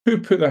Who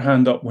put their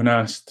hand up when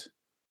asked,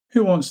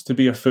 "Who wants to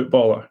be a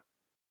footballer?"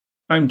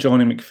 I'm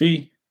Johnny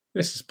McPhee.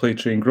 This is Play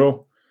Train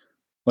Grow.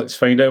 Let's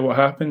find out what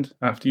happened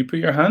after you put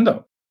your hand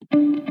up.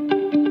 Hello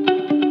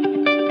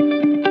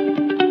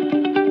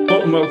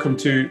and welcome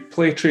to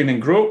Play Train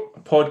and Grow, a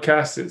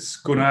podcast that's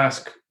going to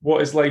ask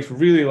what is life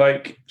really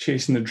like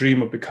chasing the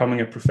dream of becoming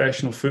a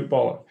professional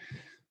footballer.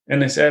 In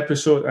this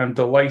episode, I'm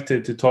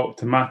delighted to talk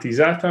to Matti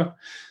Zata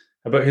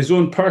about his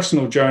own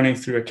personal journey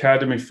through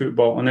academy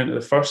football and into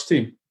the first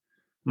team.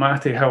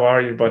 Matti, how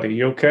are you, buddy?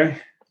 You okay?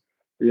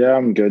 Yeah,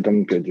 I'm good,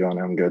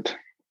 Johnny. I'm good.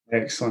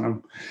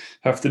 Excellent.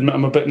 I have to admit,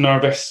 I'm a bit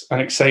nervous and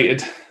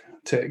excited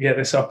to get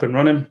this up and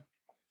running.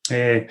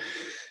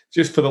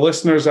 Just for the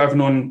listeners, I've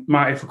known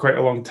Matti for quite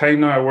a long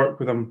time now. I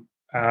worked with him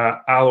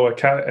at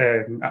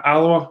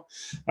Alloa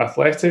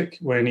Athletic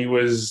when he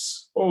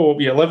was,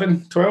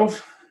 11,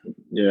 12?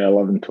 Yeah,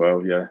 11,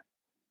 12, yeah.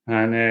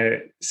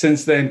 And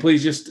since then,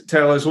 please just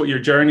tell us what your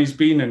journey's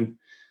been and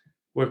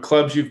where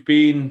clubs you've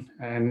been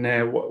and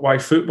why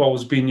football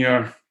has been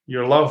your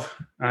love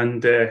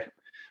and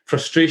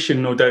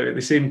frustration, no doubt, at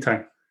the same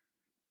time.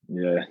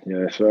 Yeah.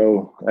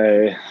 So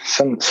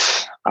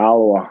since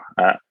Alloa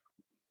at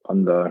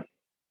under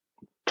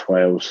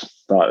 12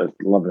 started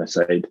living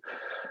aside,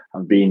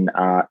 I've been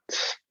at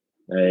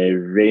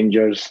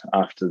Rangers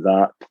after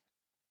that.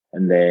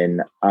 And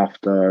then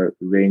after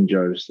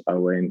Rangers, I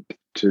went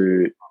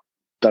to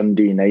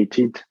Dundee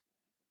United.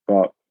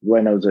 But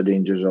when I was at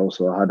Rangers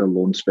also, I had a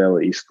loan spell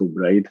at East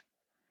Kilbride.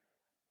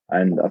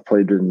 And I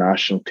played with the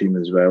national team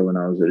as well when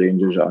I was at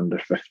Rangers at under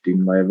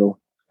 15 level.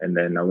 And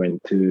then I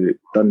went to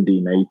Dundee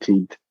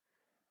United.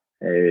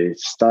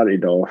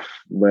 Started off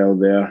well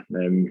there.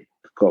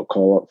 Got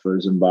called up for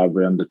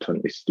Zimbabwe under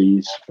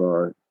 23s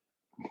for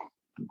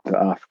the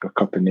Africa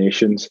Cup of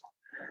Nations.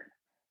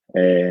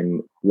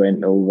 And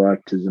went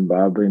over to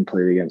Zimbabwe and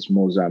played against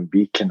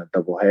Mozambique in a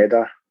double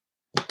header.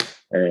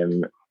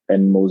 In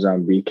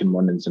Mozambique and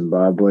won in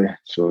Zimbabwe.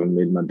 So I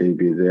made my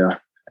debut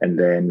there. And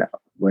then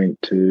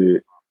went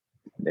to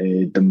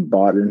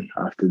Dumbarton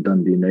after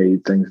Dundee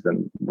United. Things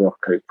didn't work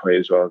out quite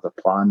as well as I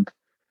planned,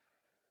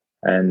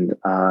 and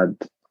I had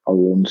a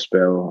loan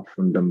spell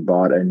from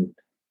Dumbarton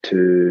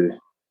to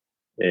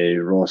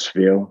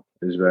Rossvale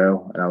as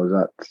well, and I was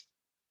at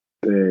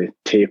the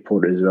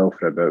Tayport as well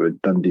for a bit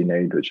with Dundee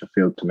United, which I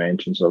failed to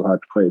mention. So I've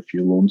had quite a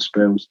few loan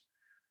spells.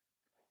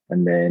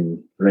 And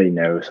then right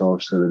now, it's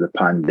obviously with the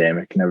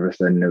pandemic and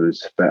everything, it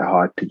was a bit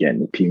hard to get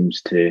the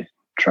teams to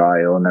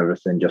trial and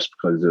everything just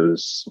because there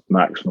was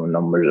maximum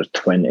numbers of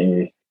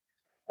 20.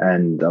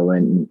 And I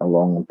went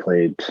along and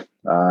played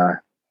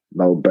a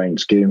little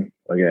bounce game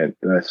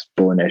against this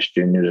Bowness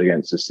juniors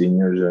against the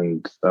seniors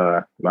and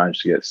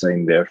managed to get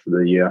signed there for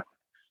the year.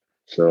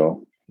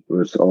 So it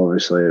was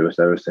obviously with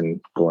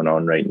everything going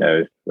on right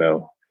now,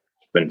 well,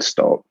 it's been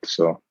stopped.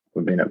 So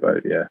we've been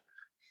about, yeah.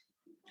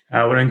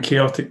 We're in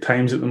chaotic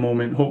times at the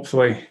moment.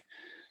 Hopefully,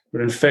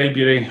 we're in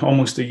February,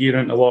 almost a year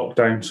into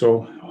lockdown.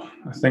 So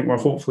I think we're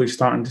hopefully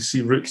starting to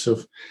see roots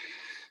of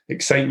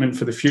excitement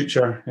for the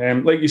future.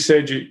 Like you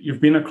said,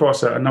 you've been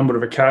across a number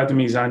of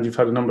academies and you've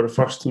had a number of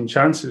first team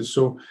chances.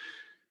 So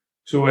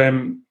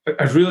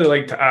I'd really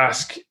like to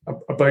ask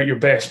about your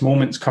best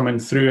moments coming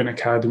through in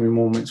academy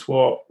moments.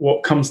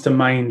 What comes to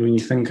mind when you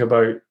think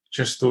about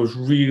just those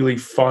really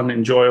fun,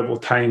 enjoyable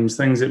times,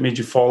 things that made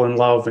you fall in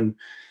love and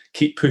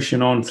keep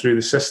pushing on through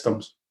the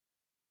systems?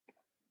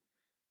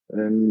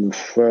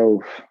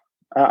 Well,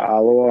 at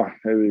Alloa,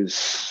 it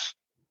was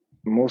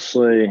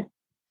mostly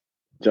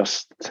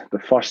just the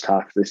first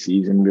half of the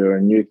season. We were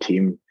a new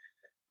team.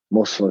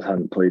 Most of us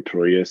hadn't played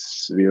pro youth.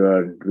 We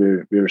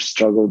were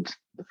struggled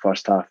the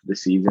first half of the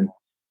season.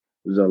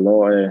 There was a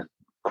lot of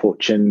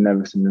coaching and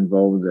everything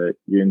involved that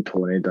you and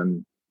Tony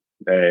done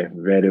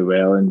very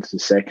well. And the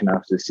second half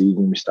of the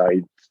season, we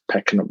started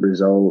picking up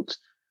results.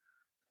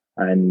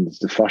 And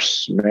the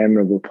first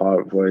memorable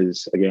part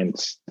was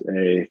against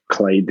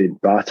Clyde. They'd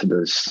battered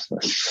us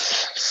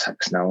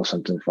 6-0 or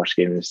something. First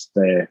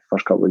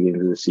couple of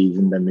games of the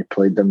season. Then we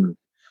played them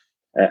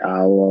at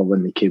Alloa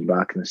when they came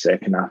back in the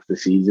second half of the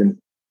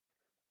season,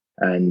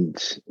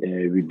 and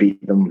we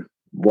beat them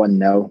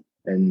 1-0.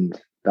 And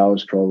that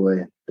was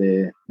probably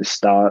the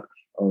start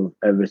of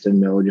everything.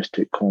 We all just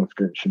took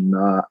confidence from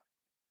that,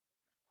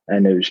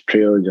 and it was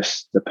purely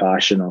just the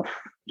passion of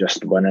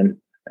just winning.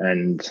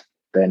 And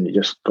then it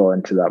just got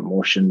into that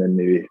motion. Then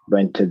we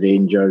went to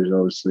Rangers.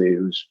 Obviously,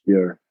 we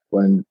were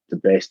one of the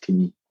best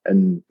team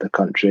in the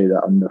country,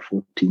 that under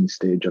 14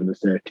 stage, under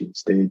 13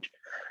 stage.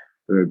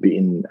 We were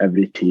beating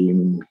every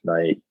team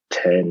like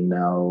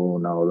 10-0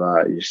 and all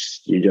that.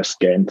 You just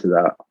get into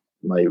that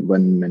like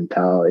win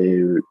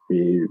mentality.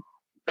 We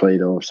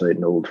played obviously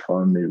in Old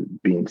Firm. We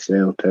beat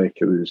Celtic.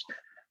 It was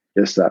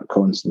just that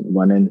constant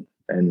winning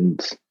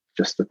and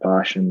just the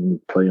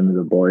passion, playing with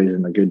the boys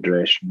in a good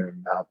dressing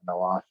room, having a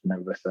laugh and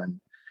everything.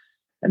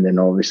 And then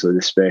obviously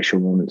the special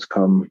moments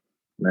come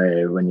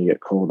when you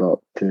get called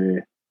up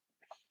to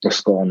the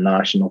Scotland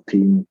national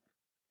team,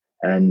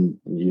 and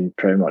you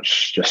pretty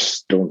much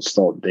just don't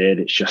stop there.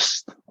 It's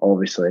just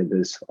obviously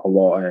there's a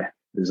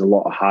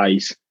lot of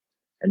highs,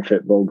 in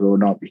football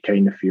growing up, you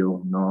kind of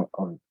feel not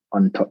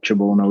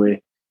untouchable in a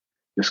way,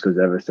 just because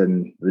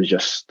everything was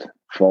just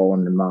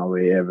falling in my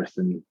way.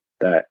 Everything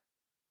that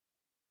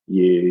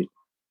you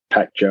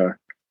picture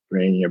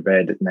when in your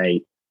bed at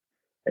night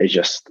is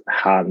just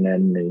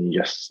happening, and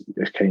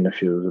it kind of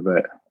feels a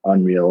bit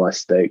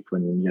unrealistic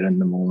when you're in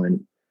the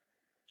moment.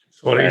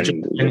 Sorry to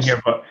jump in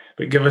here, but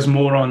give us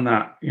more on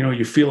that.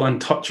 You feel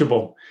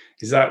untouchable.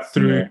 Is that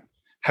through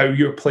how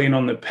you're playing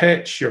on the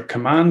pitch, your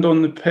command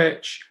on the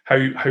pitch,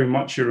 how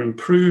much you're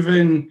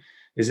improving?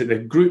 Is it the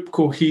group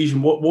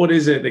cohesion? What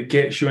is it that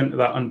gets you into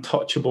that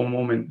untouchable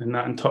moment and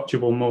that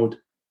untouchable mode?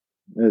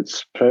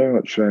 It's pretty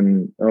much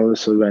when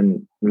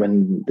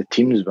the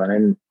team's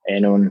winning,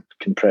 anyone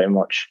can pretty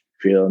much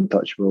feel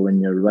untouchable. When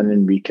you're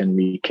winning week in,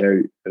 week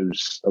out,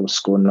 I was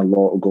scoring a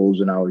lot of goals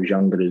when I was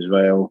younger as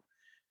well,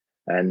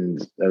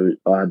 and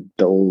I had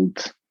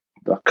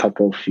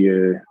a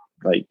few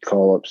like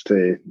call-ups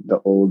to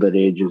the older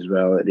age as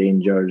well at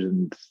Rangers.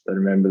 And I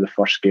remember the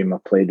first game I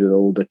played with the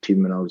older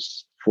team when I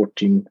was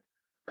 14,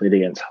 played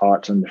against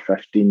Hearts under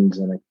 15s,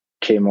 and I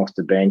came off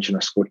the bench and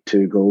I scored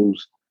 2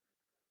 goals.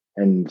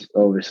 And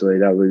obviously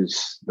that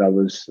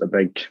was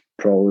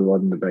probably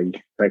one of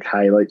the big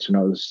highlights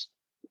when I was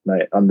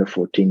like under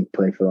 14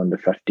 playing for under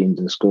 15s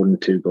and scoring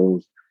 2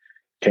 goals.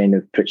 Kind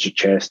of puts your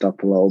chest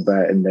up a little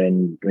bit, and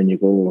then when you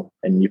go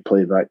and you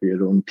play back with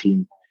your own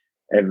team,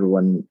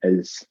 everyone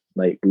is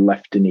like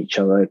lifting each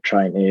other,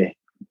 trying to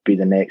be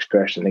the next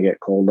person to get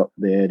called up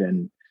there,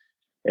 and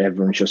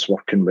everyone's just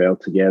working well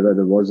together.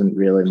 There wasn't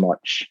really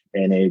much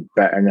any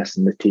bitterness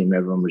in the team.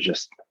 Everyone was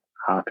just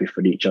happy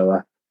for each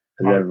other,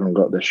 and everyone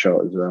got their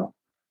shot as well.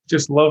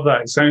 Just love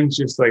that. It sounds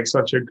just like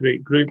such a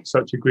great group,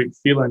 such a great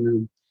feeling,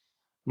 and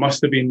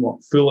must have been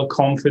full of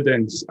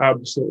confidence,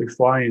 absolutely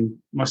flying.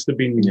 Must have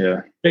been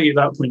at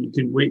that point you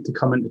couldn't wait to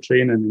come into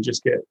training and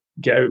just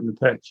get out on the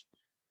pitch.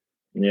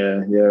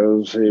 Yeah,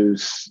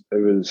 it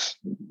was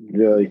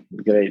really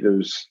great. There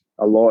was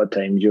a lot of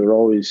times you were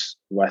always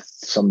with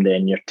somebody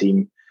in your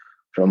team,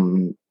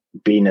 from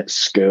being at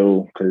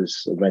school,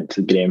 because I went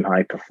to Graham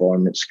High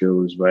Performance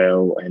School as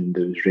well, and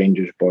there was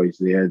Rangers boys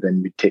there.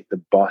 Then we'd take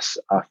the bus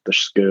after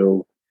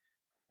school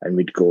and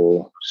we'd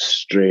go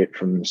straight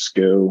from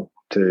school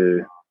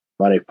to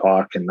Murray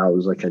Park, and that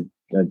was like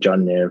a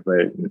journey of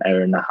about an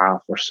hour and a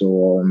half or so,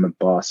 all on the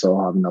bus,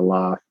 all having a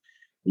laugh.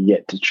 You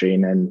get to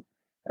training,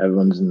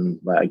 everyone's in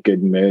like a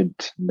good mood,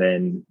 and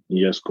then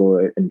you just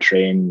go out and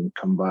train and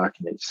come back,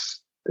 and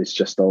it's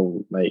just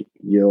all like,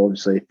 you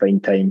obviously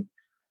find time.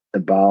 The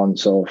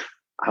balance of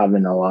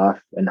having a laugh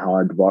and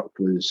hard work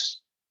was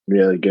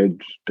really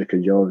good,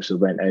 because you obviously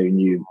went out and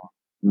you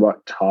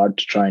worked hard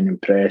to try and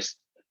impress.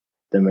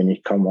 Then when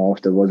you come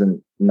off, there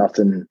wasn't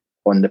nothing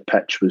on the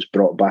pitch was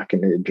brought back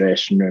into the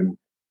dressing room.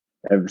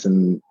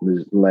 Everything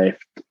was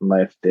left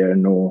there.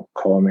 No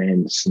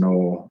comments,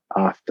 no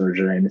afters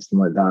or anything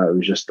like that. It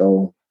was just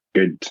all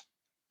good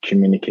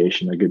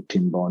communication, a good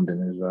team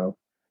bonding as well.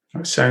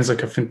 That sounds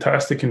like a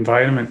fantastic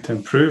environment to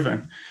improve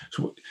in.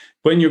 So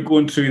when you're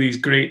going through these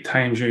great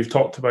times, you've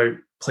talked about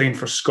playing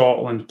for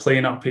Scotland,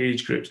 playing up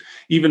age groups,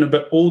 even a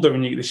bit older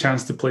when you get the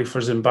chance to play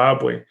for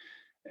Zimbabwe.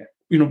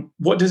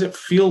 What does it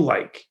feel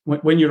like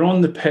when you're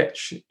on the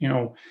pitch?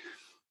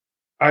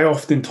 I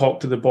often talk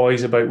to the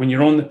boys about when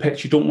you're on the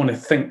pitch, you don't want to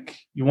think.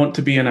 You want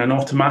to be in an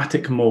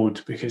automatic mode,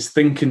 because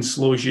thinking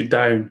slows you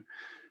down.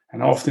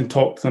 And I often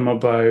talk to them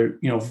about,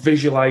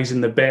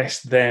 visualizing the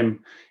best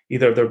them,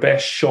 either their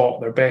best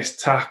shot, their best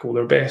tackle,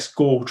 their best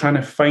goal, trying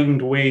to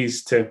find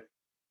ways to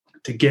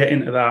get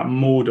into that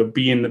mode of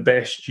being the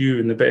best you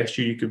and the best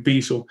you could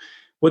be. So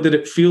what did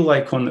it feel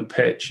like on the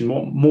pitch, and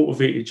what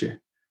motivated you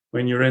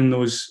when you're in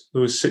those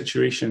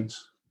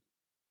situations?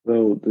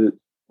 Well,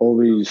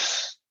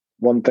 always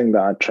one thing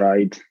that I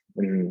tried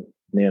in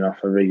near enough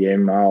every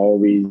game, I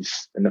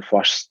always, in the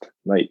first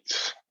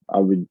night, I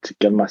would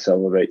give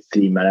myself about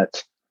 3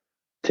 minutes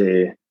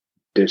to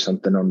do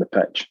something on the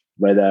pitch.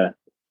 Whether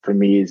for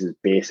me is as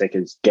basic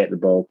as get the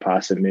ball,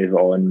 pass it, move it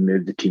on,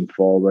 move the team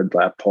forward,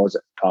 like a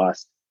positive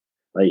pass,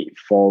 like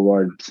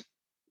forward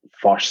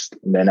first,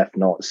 and then if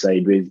not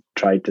sideways,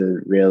 try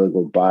to really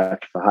go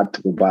back. If I had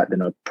to go back,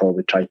 then I'd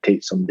probably try to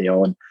take somebody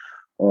on.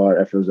 Or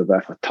if it was a bit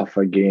of a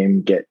tougher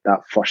game, get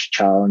that first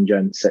challenge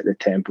and set the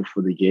tempo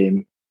for the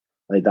game.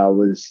 Like, that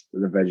was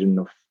the vision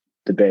of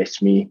the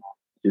best me,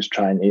 just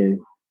trying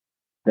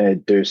to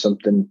do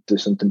something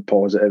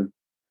positive,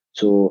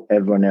 so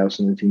everyone else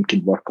in the team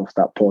could work off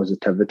that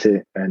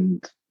positivity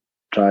and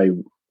try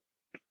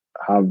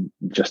have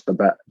just a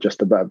bit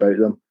about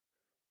them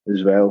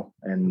as well.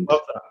 And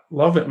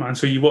love it, man.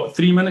 So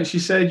 3 minutes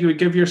you said you would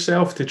give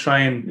yourself to try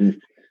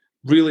and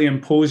really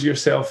impose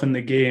yourself in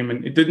the game?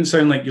 And it didn't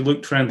sound like you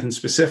looked for anything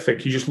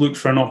specific. You just looked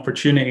for an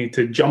opportunity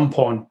to jump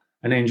on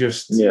and then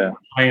just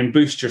try and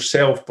boost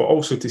yourself, but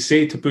also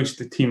to boost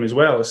the team as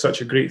well. Is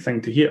such a great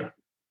thing to hear.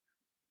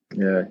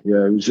 Yeah.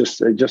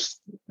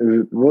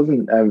 It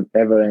wasn't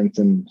ever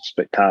anything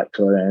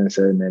spectacular,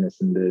 anything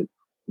that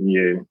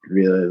you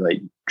really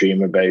like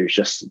dream about. It's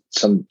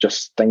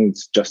just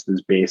things just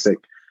as basic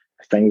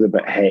things a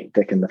bit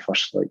hectic in the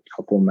first like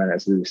couple of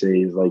minutes, as they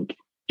say, is like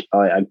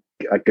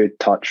a good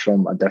touch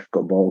from a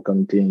difficult ball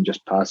coming to you and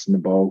just passing the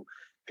ball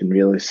can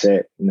really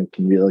set and it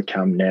can really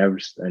calm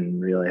nerves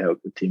and really help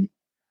the team.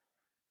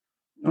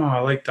 Oh, I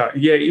like that.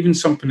 Yeah, even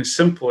something as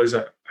simple as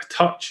a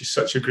touch is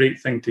such a great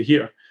thing to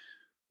hear.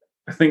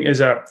 I think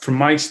from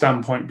my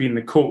standpoint, being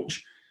the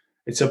coach,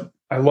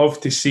 I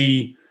love to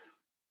see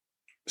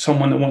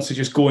someone that wants to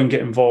just go and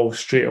get involved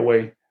straight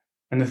away.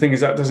 And the thing is,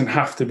 that doesn't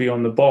have to be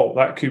on the ball.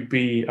 That could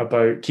be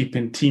about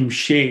keeping team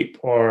shape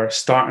or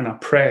starting a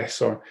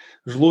press, or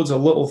there's loads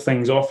of little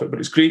things off it. But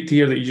it's great to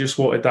hear that you just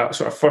wanted that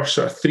sort of first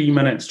 3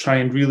 minutes, try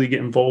and really get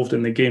involved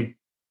in the game.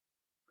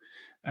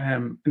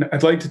 And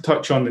I'd like to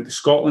touch on the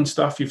Scotland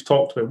stuff you've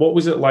talked about. What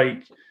was it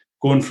like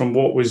going from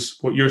what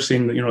you're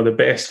saying, that the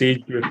best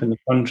age group in the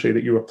country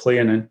that you were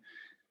playing in?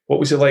 What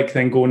was it like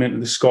then going into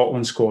the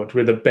Scotland squad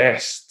where the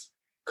best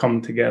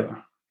come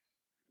together?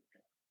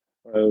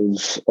 It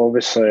was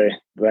obviously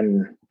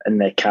when in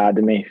the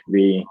academy,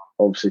 we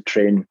obviously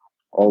train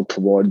all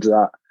towards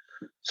that.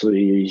 So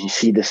you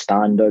see the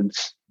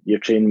standards, you're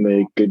training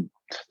with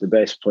the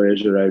best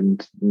players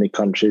around in the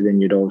country,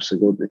 then you'd obviously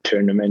go to the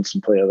tournaments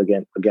and play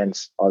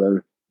against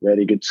other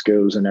very good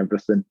schools and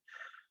everything.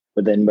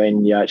 But then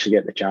when you actually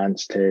get the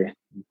chance to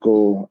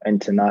go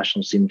into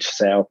national team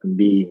set up and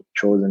be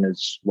chosen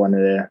as one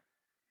of the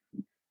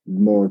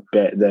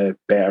the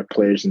better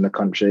players in the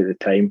country at the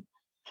time,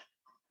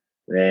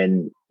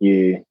 then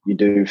you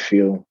do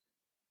feel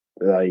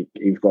like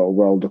you've got a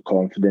world of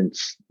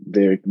confidence.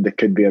 There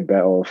could be a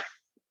bit of,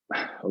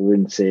 I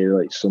wouldn't say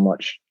like so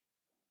much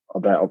a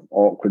bit of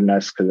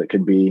awkwardness, because it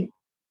could be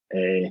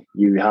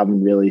you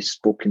haven't really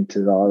spoken to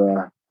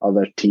the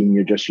other team.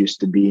 You're just used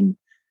to being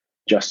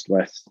just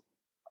with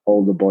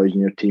all the boys in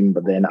your team.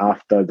 But then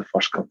after the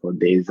first couple of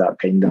days, that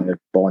kind of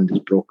bond is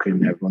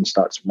broken. Everyone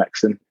starts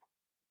mixing.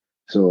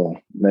 So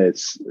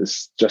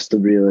it's just a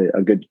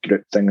good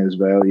group thing as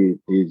well. You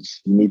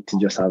need to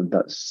just have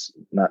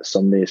that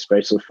Sunday,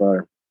 especially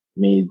for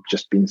me,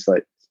 just being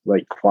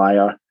like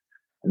choir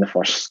in the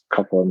first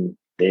couple of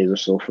days or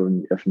so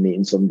of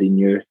meeting somebody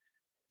new,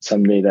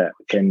 somebody that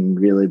can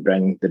really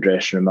bring the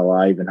dressing room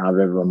alive and have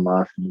everyone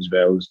laughing as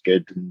well is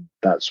good. And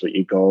that's what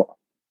you got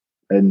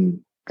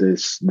in the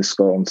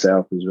Scotland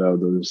self as well.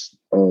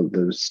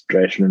 Those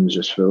dressing rooms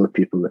just full of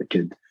people that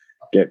could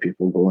get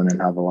people going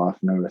and have a laugh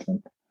and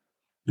everything.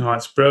 No,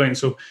 that's brilliant.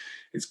 So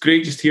it's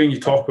great just hearing you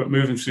talk about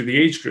moving through the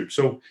age group.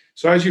 So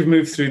as you've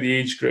moved through the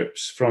age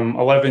groups from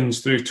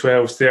 11s through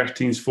 12s,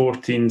 13s,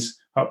 14s,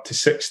 up to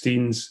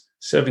 16s,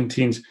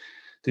 17s,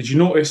 did you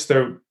notice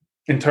there,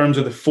 in terms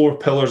of the 4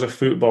 pillars of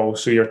football,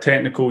 so your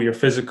technical, your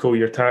physical,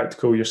 your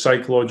tactical, your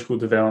psychological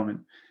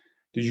development,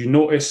 did you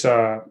notice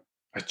a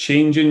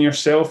change in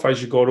yourself as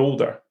you got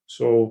older?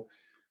 So,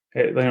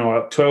 at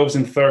 12s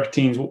and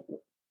 13s,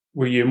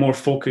 were you more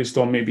focused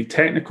on maybe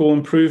technical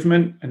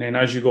improvement? And then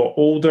as you got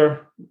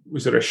older,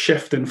 was there a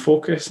shift in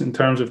focus in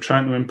terms of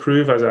trying to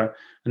improve as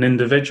an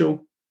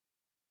individual?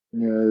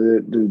 Yeah,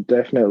 there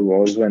definitely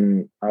was.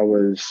 When I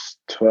was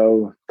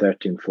 12,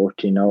 13,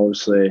 14,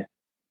 obviously,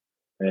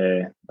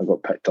 I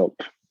got picked up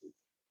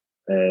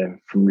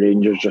from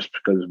Rangers just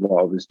because of what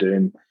I was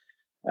doing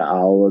at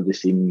Alloa. They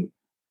seen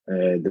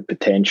the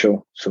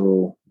potential.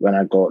 So when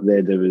I got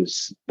there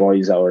was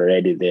boys that were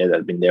already there that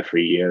had been there for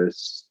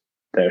years.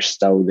 They're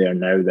still there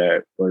now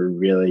that were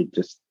really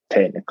just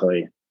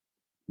technically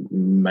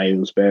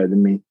miles better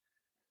than me.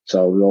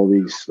 So I would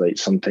always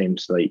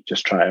sometimes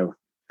just try to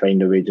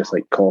find a way, just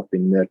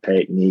copying their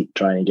technique,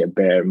 trying to get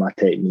better at my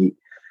technique.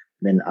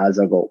 And then as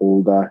I got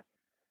older,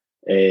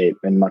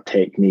 and my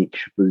technique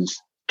was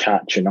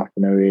catching up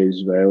in a way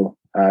as well,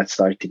 I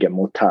started to get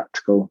more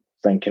tactical,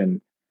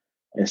 thinking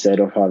instead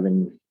of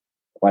having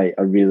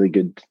a really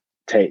good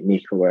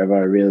technique or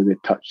whatever, a really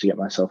good touch to get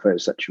myself out of a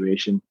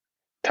situation,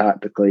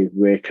 tactically,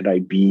 where could I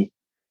be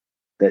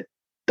that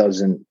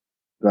doesn't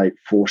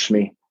force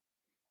me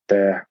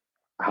to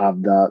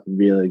have that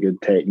really good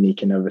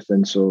technique and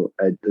everything. So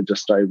I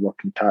just started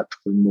working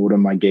tactically more on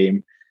my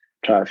game,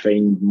 try to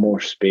find more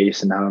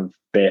space and have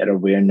better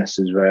awareness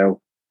as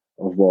well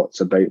of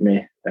what's about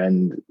me.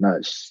 And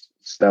that's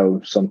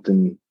still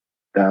something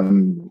that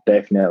I'm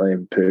definitely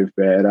improved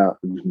better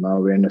at. My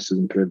awareness has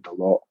improved a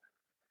lot.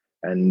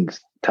 And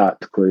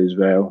tactically as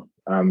well,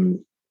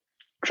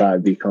 try to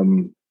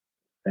become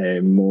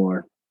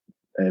more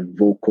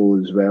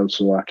vocal as well,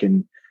 so I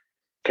can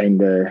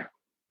kind of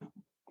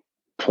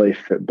play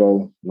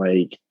football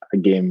like a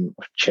game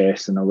of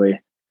chess in a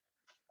way.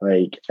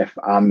 If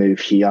I move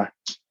here,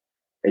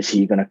 is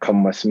he going to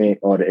come with me,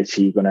 or is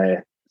he going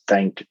to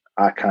think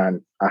I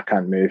can't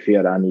move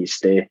here, I need to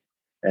stay?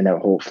 And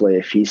then hopefully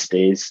if he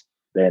stays,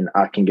 then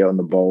I can get on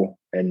the ball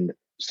and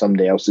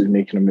somebody else is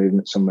making a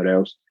movement somewhere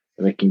else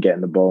and we can get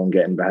in the ball and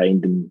get in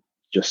behind, and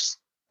just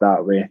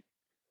that way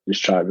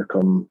just try to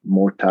become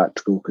more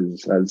tactical,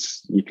 because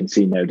as you can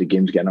see now, the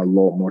game's getting a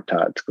lot more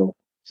tactical.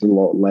 It's a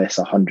lot less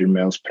 100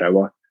 miles per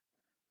hour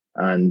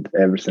and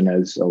everything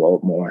is a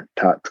lot more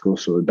tactical.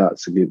 So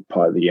that's a good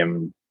part of the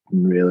game.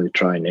 I'm really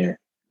trying to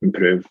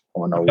improve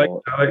on a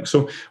lot.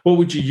 So what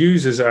would you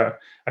use as a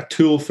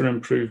tool for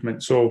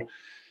improvement? So,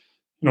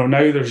 now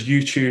there's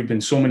YouTube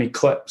and so many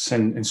clips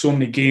and so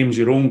many games,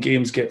 your own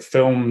games get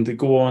filmed, they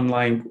go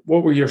online.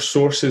 What were your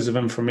sources of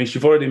information?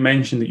 You've already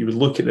mentioned that you would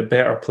look at the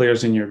better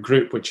players in your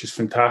group, which is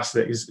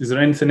fantastic. Is there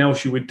anything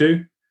else you would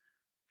do?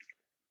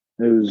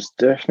 It was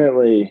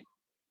definitely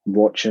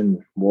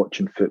watching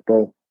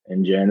football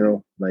in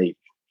general, like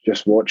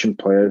just watching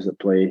players that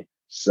play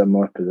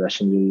similar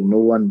positions. No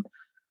one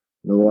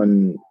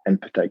in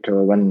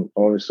particular. When I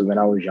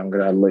was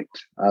younger, I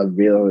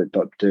really looked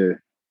up to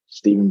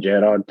Steven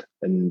Gerrard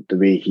and the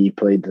way he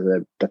played,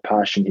 the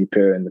passion he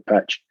put in the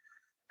pitch,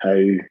 how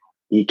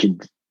he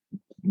could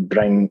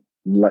drag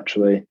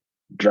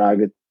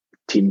a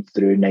team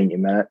through 90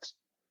 minutes,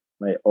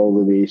 like all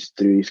the way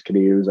through his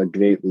career. He was a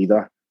great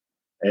leader,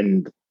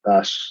 and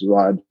that's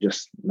what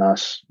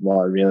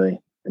I really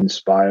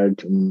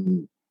inspired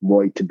and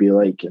wanted to be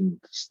like,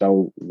 and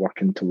still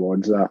working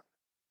towards that.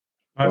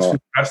 That's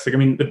fantastic. I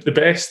mean, the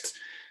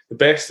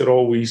best are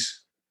always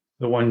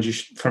the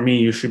ones for me,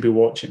 you should be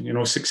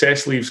watching.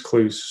 Success leaves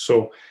clues.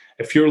 So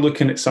if you're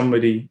looking at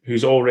somebody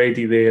who's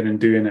already there and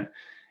doing it,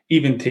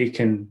 even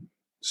taking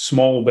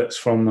small bits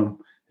from them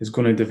is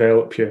going to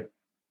develop you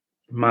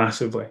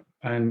massively.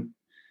 And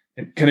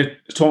kind of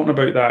talking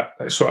about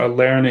that sort of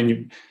learning,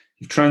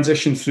 you've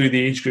transitioned through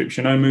the age groups.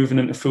 You're now moving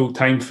into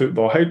full-time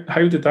football.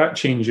 How did that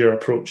change your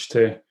approach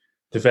to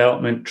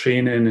development,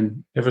 training,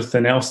 and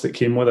everything else that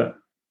came with it?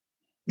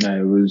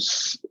 No, it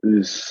was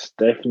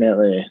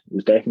definitely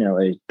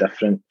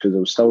different, because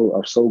I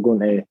was still going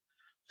to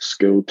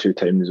school 2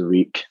 times a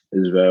week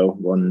as well.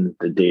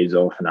 The days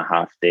off and a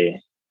half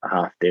day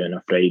on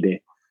a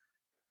Friday.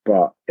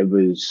 But it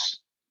was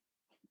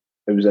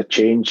a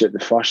change at the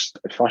first.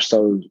 At first,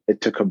 it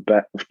took a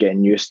bit of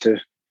getting used to,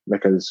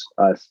 because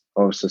I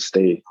obviously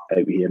stay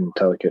out here in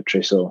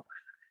Tillicoultry, so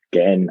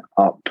getting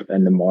up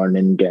in the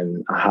morning,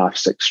 getting a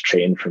 6:30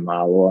 train from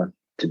Alloa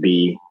to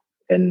be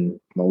in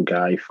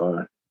Mulgai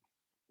for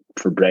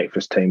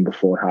breakfast time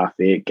before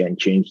 8:30, getting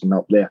changed and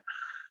up there.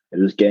 It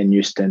was getting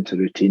used into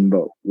routine,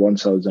 but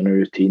once I was in a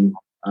routine,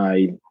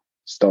 I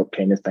stopped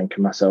kind of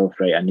thinking myself,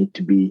 right, I need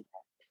to be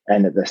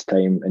in at this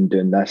time and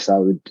doing this. I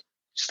would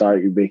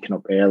start waking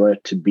up earlier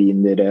to be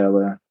in there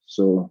earlier.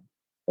 So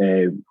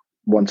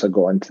once I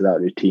got into that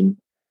routine,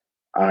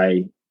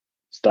 I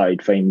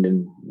started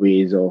finding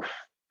ways of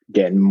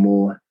getting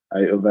more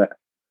out of it,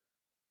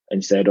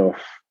 instead of,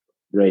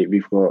 right,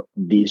 we've got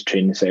these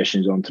training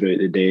sessions on throughout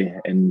the day,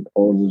 and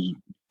all those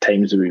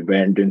times that we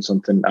weren't doing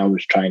something, I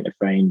was trying to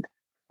find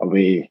a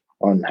way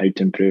on how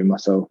to improve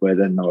myself,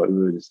 whether or not it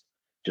was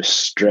just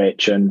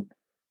stretching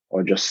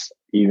or just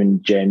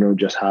even general,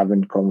 just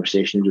having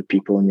conversations with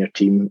people in your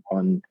team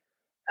on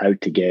how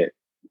to get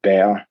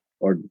better,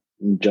 or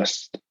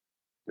just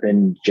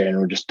in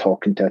general, just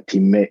talking to a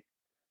teammate,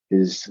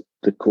 is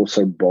the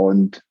closer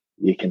bond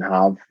you can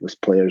have with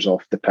players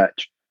off the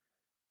pitch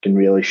can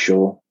really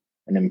show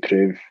and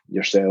improve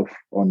yourself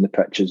on the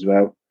pitch as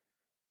well.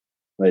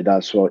 Like,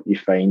 that's what you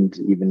find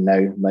even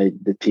now. Like,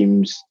 the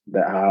teams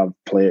that have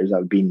players that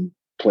have been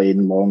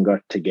playing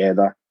longer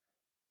together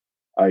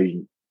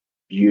they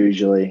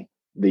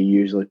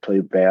usually play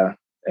better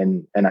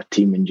in a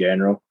team in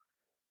general.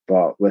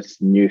 But with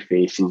new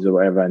faces or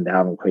whatever, and they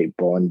haven't quite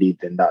bonded,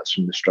 then that's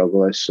when the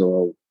struggle is.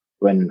 So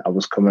when I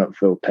was coming up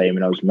full time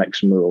and I was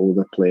mixing with all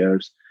the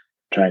players,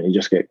 trying to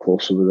just get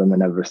closer with them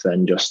and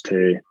everything, just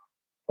to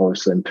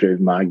obviously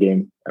improve my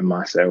game and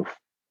myself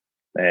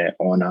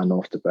on and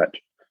off the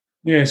pitch.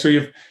 Yeah, so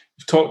you've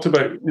talked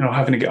about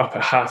having to get up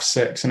at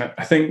 6:30, and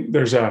I think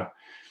there's an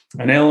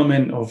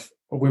element of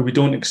where we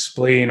don't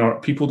explain, or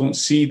people don't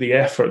see the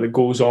effort that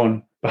goes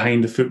on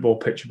behind the football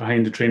pitch,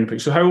 behind the training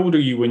pitch. So how old are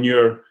you when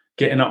you're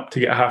getting up to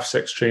get a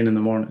 6:30 train in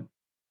the morning?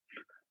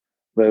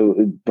 Well,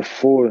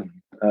 before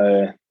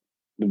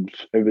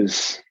it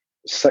was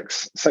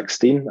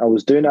 16. I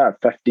was doing it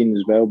at 15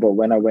 as well, but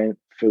when I went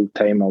full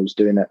time, I was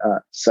doing it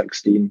at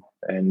 16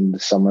 in the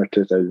summer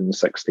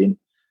 2016.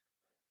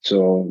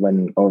 So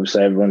when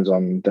obviously everyone's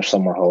on their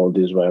summer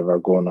holidays, whatever,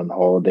 going on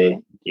holiday,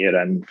 you're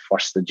in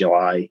 1st of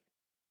July,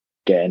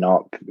 getting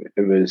up.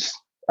 It was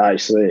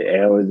actually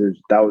early.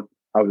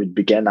 I would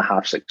be getting a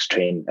 6:30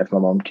 train if my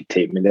mum could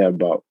take me there,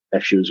 but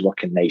if she was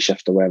working night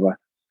shift or whatever,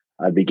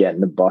 I'd be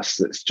getting the bus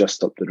that's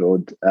just up the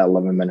road at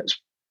 11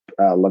 minutes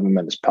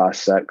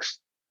past 6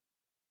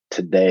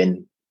 to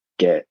then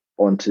get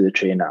onto the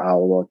train at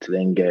Alloa, to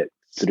then get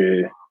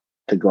through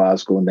to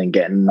Glasgow, and then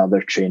get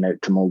another train out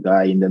to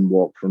Mulgai, and then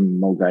walk from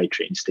Mulgai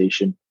train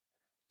station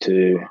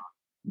to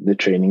the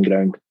training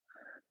ground.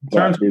 In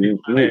terms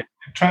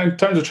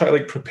of trying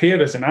to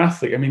prepare as an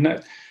athlete, I mean,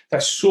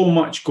 that's so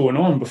much going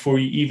on before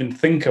you even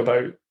think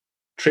about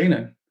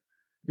training.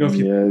 If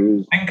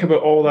you think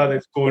about all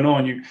that's going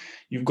on,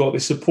 you've got the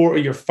support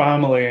of your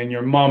family and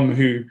your mum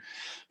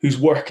who's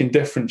working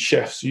different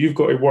shifts. So you've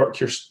got to work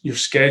your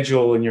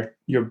schedule and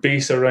your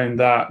base around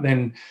that.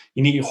 Then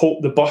you need to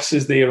hope the bus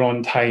is there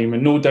on time.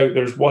 And no doubt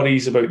there's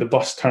worries about the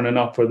bus turning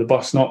up or the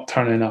bus not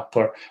turning up,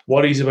 or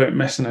worries about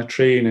missing a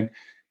train. And,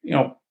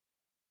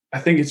 I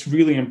think it's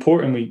really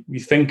important we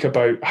think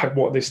about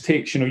what this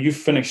takes. You've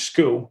finished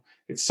school,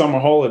 it's summer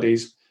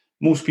holidays.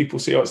 Most people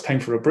say, oh, it's time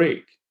for a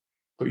break.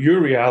 But your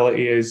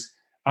reality is,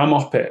 I'm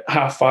up at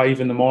 5:30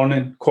 in the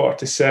morning,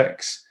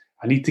 5:45.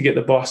 I need to get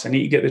the bus, I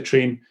need to get the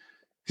train,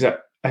 because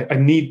I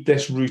need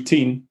this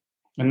routine.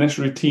 And this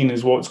routine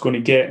is what's going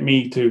to get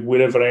me to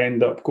wherever I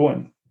end up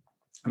going.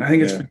 And I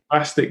think it's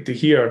fantastic to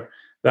hear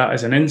that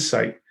as an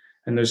insight.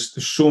 And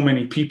there's so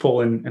many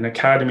people in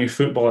academy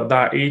football at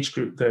that age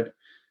group that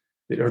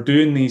are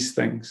doing these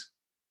things.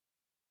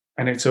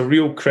 And it's a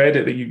real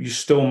credit that you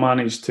still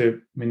manage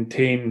to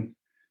maintain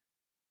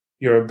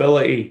your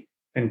ability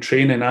in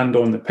training and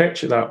on the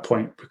pitch at that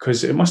point,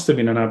 because it must have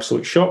been an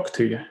absolute shock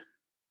to you.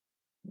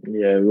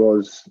 Yeah, it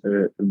was.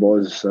 It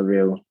was a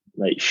real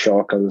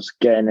shock. I was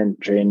getting in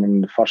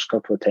training the first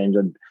couple of times.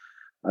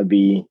 I'd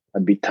be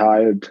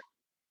tired,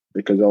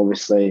 because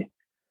obviously,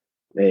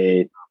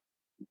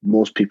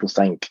 most people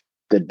think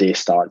the day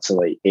starts at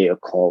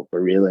 8:00, but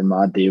really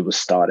my day was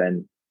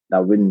starting.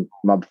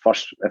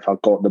 If I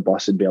got the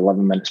bus, it'd be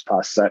 11 minutes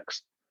past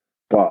 6,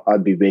 but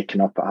I'd be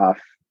waking up at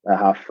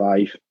half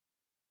 5,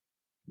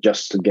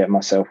 just to get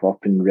myself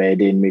up and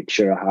ready and make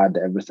sure I had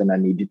everything I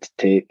needed to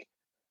take.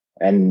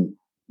 And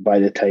by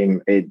the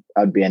time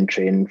I'd be in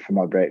training for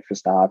my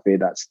breakfast at 8:30,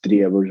 that's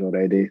 3 hours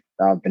already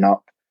that I've been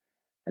up.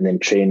 And then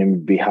training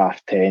would be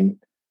 10:30.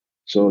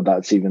 So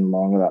that's even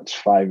longer. That's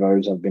 5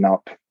 hours I've been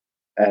up.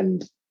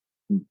 And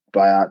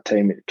by that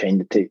time, it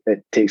kind of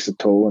takes a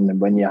toll. And then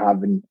when you're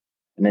having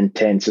an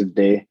intensive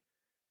day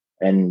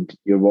and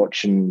you're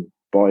watching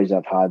boys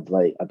I've had,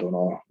 I don't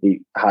know,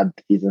 had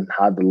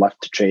the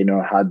lift to train,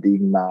 or had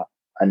even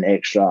an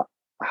extra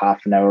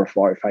half an hour,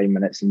 45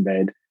 minutes in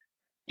bed,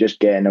 just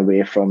getting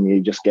away from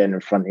you, just getting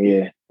in front of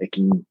you,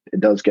 it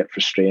does get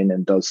frustrating,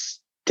 and does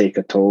take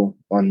a toll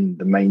on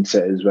the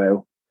mindset as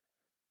well.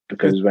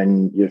 Because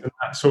when you're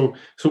so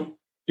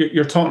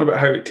you're talking about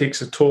how it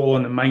takes a toll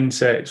on the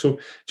mindset. So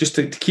just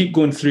to keep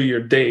going through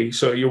your day,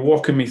 so you're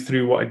walking me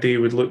through what a day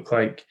would look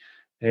like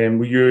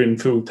with you in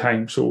full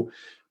time. So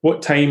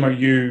what time are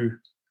you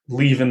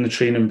leaving the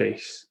training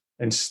base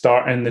and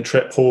starting the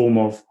trip home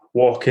of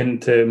walk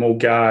into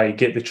Mulgai,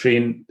 get the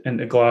train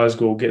into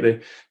Glasgow, get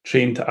the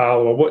train to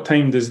Alloa? What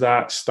time does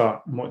that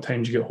start, and what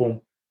time do you get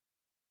home?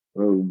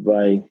 Well,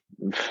 by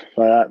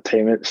that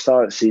time, it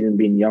starts even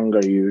being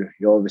younger. You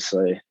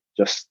obviously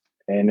just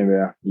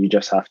anywhere. You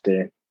just have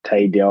to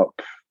tidy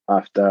up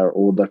after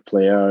older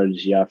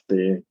players. You have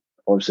to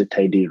obviously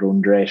tidy your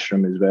own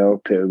dressing room as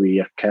well. Put away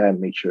your kit,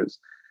 make sure it's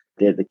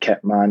there. The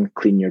kit man,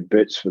 clean your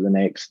boots for the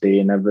next day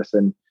and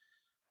everything.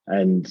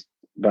 And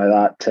by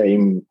that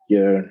time,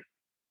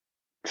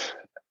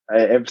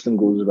 everything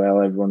goes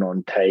well. Everyone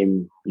on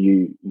time.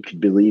 You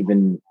could be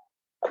leaving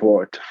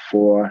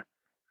 4:45,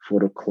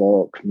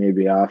 4:00,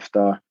 maybe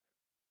after.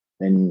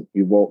 Then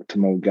you walk to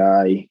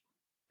Mulgai,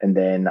 and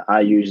then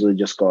I usually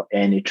just got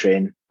any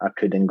train I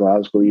could in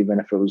Glasgow, even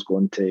if it was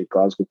going to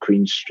Glasgow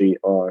Queen Street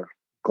or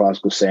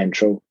Glasgow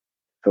Central.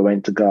 If I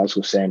went to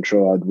Glasgow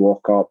Central, I'd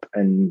walk up,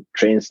 and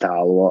trains to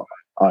Alloa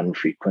are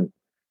infrequent.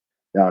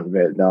 They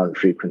aren't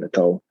frequent at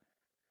all.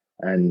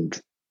 And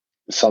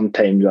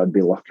sometimes I'd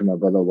be lucky my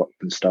brother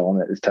worked in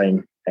Stirling at the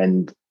time,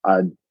 and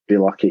I'd be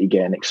lucky to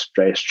get an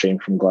express train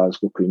from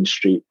Glasgow Queen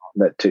Street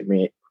that took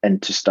me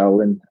into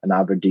Stirling, an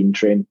Aberdeen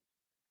train.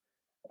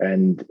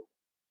 And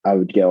I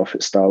would get off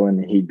at Stirling,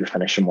 and he'd be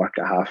finishing work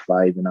at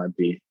 5:30, and I'd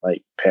be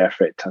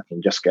perfect. I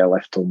can just get a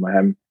lift home with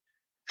him.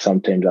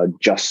 Sometimes I'd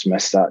just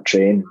miss that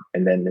train,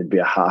 and then there'd be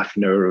a half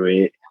an hour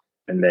wait.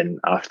 And then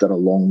after a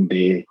long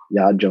day,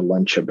 you had your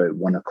lunch about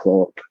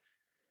 1:00.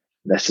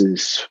 This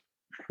is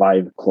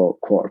 5:00,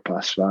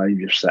 5:15.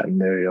 You're sitting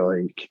there,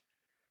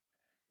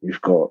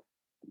 you've got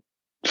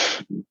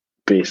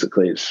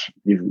basically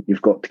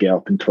you've got to get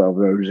up in 12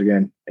 hours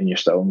again, and you're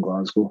still in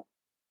Glasgow.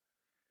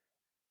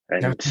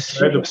 And it's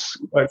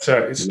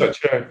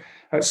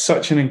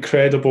such an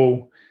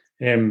incredible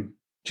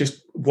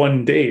just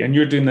one day, and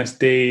you're doing this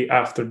day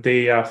after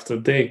day after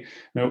day.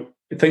 Now,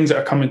 things that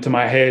are coming to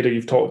my head, or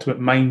you've talked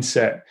about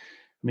mindset. I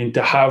mean,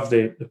 to have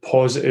the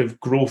positive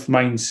growth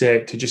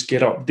mindset, to just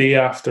get up day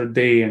after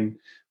day and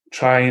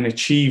try and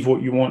achieve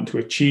what you want to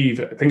achieve.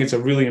 I think it's a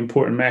really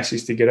important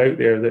message to get out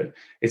there, that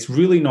it's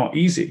really not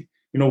easy.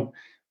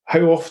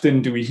 How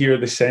often do we hear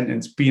the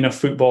sentence, being a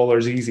footballer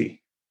is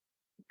easy?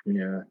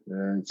 Yeah,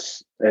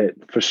 it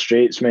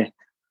frustrates me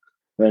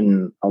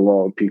when a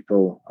lot of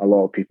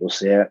people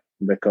say it,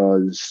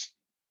 because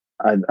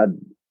I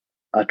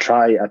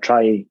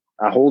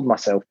hold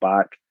myself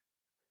back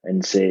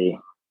and say,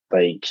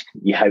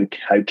 how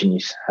can you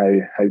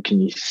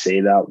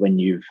say that when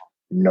you've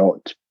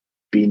not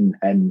been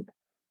in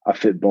a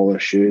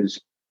footballer's shoes,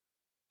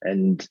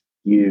 and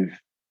you've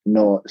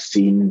not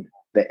seen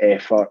the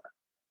effort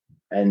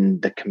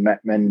and the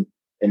commitment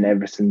and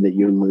everything that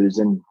you're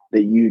losing,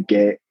 that you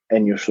get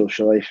in your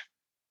social life,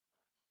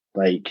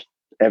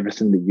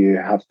 everything that you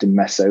have to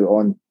miss out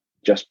on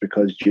just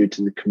because due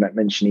to the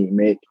commitments you need to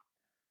make.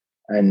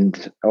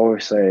 And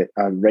obviously,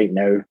 right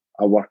now,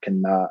 I work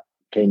in that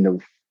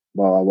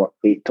I work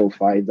 8 till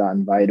 5, that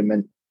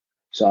environment.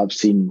 so I've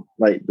seen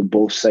like the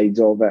both sides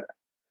of it,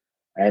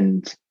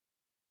 and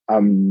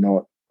I'm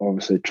not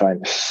obviously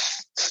trying to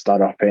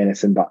stir up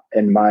anything, but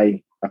in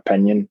my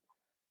opinion,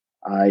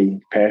 I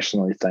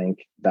personally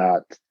think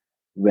that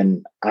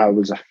when I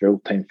was a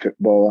full-time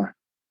footballer,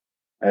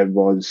 it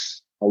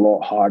was a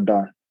lot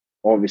harder,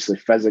 obviously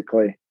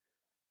physically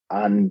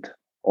and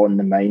on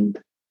the mind,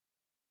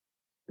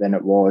 than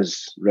it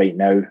was right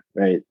now.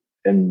 Right,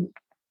 in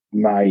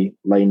my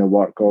line of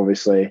work,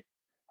 obviously,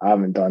 I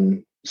haven't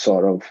done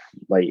sort of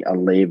like a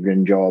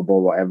labouring job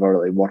or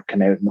whatever, like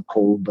working out in the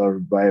cold or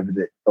whatever.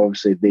 That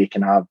obviously they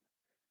can have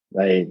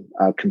like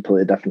a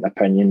completely different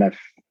opinion if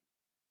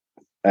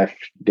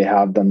they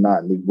have done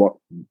that and they've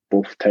worked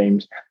both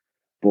types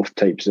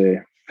of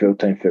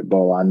full-time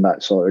football and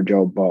that sort of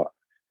job. But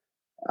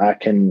I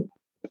can,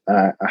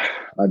 I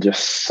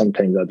just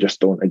sometimes I just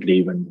don't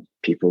agree when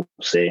people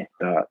say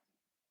that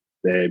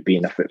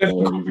being a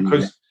footballer is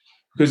easy.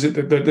 Because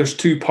there's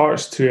two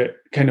parts to it,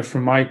 kind of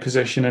from my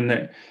position, in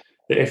that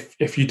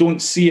if you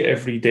don't see it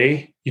every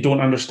day, you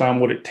don't understand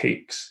what it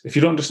takes. If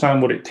you don't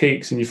understand what it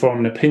takes and you form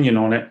an opinion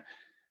on it,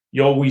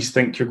 you always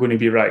think you're going to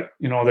be right.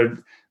 You know,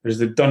 there's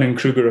the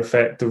Dunning-Kruger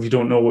effect of you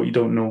don't know what you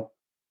don't know.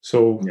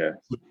 So yeah.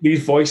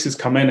 These voices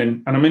come in,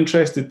 and I'm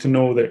interested to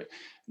know that,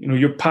 you know,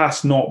 your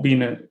past not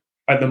being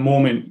at the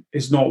moment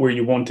is not where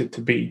you want it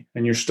to be,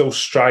 and you're still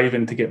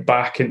striving to get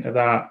back into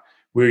that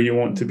where you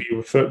want to be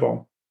with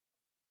football.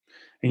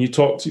 And you've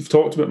talked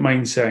about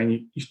mindset,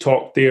 and you've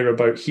talked there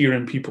about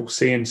hearing people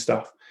saying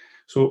stuff.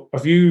 So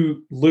have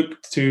you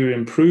looked to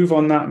improve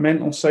on that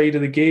mental side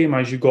of the game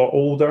as you got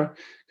older?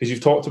 Because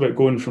you've talked about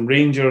going from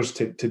Rangers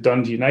to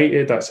Dundee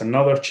United. That's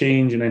another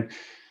change. And then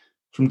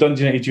from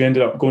Dundee United, you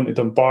ended up going to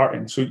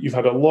Dumbarton. So you've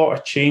had a lot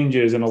of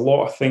changes and a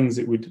lot of things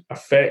that would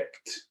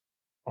affect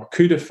or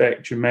could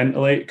affect you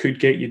mentally. It could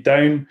get you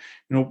down.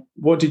 You know,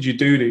 what did you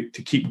do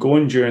to keep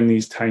going during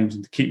these times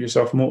and to keep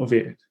yourself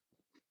motivated?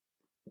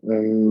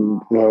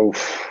 Well,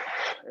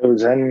 it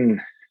was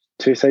in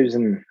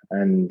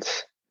 2019.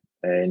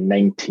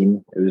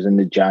 It was in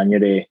the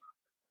January.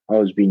 I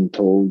was being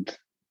told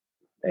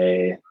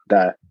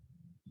that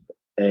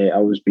I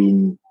was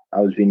being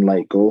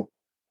let go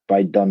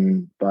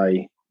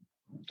it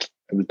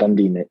was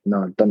Dundee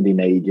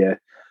United, yeah.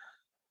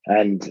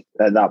 And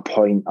at that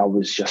point, I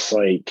was just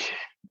like,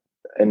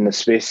 in the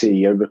space of a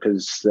year,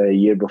 because the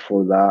year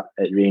before that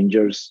at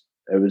Rangers,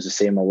 it was the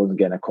same. I wasn't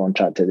getting a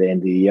contract at the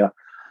end of the year.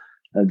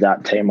 At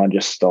that time, I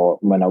just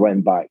thought, when I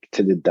went back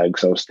to the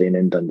digs, I was staying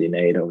in Dundee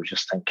United, I was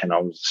just thinking, I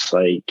was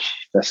like,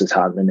 this is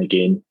happening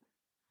again.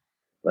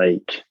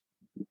 Like,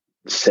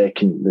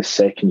 the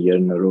second year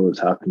in a row it's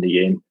happened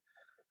again.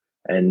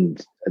 And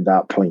at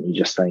that point, you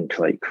just think,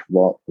 like,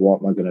 what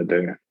am I going to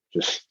do?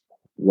 Just,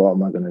 what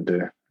am I going to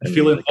do? You're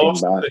feeling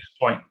lost at this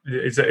point.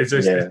 Is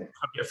this a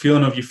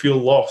feeling of you feel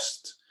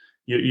lost?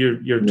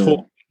 You're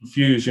totally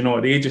confused. You know,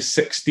 at the age of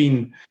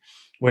 16,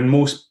 when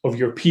most of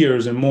your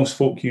peers and most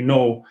folk you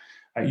know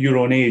at your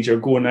own age are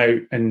going out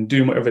and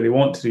doing whatever they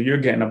want to do, you're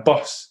getting a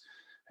bus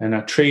and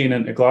a train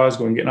into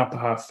Glasgow and getting up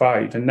at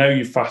 5:30. And now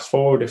you fast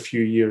forward a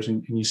few years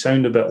and you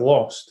sound a bit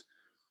lost.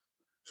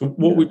 So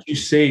what would you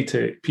say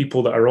to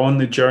people that are on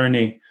the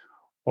journey,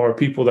 or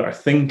people that are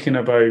thinking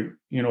about,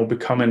 you know,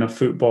 becoming a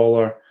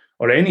footballer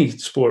or any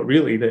sport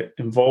really that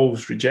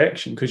involves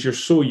rejection? Because you're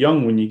so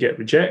young when you get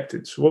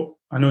rejected. So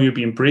I know you're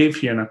being brave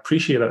here and I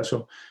appreciate that.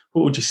 So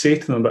what would you say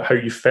to them about how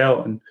you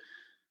felt and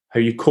how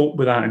you coped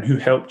with that and who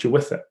helped you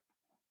with it?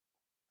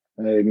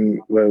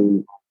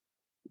 Well,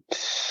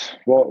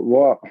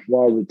 what I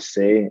would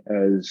say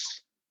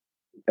is,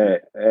 when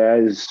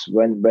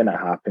it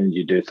happens,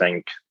 you do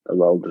think the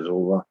world is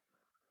over,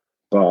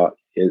 but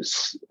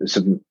it's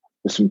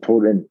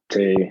important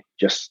to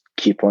just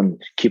keep on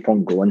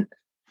going.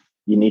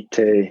 You need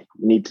to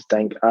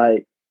think.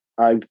 I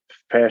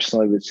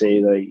personally would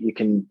say that you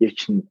can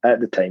at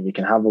the time you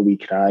can have a wee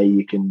cry,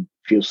 you can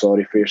feel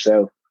sorry for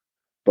yourself,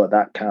 but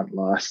that can't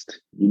last.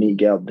 You need to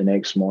get up the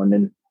next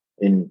morning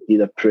and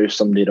either prove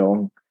somebody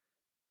wrong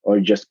or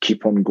just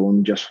keep on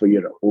going, just for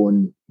your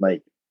own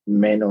like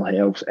mental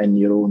health and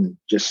your own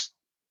just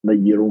like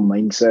your own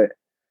mindset,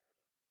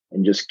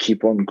 and just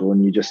keep on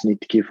going. You just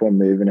need to keep on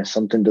moving. If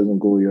something doesn't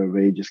go your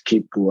way, just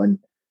keep going.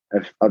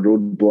 If a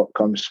roadblock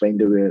comes,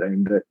 find a way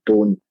around it.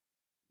 Don't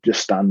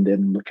just stand there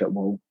and look at the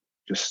wall.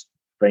 Just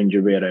find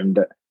your way around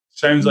it.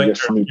 Sounds like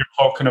you're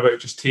talking about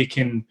just take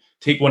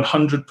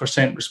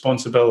 100%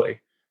 responsibility.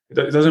 It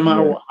doesn't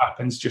matter what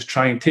happens, just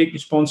try and take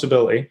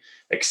responsibility,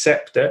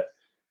 accept it,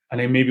 and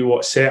then maybe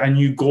set a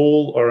new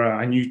goal or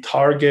a new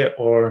target,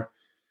 or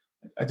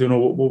I don't know,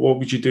 what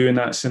would you do in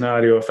that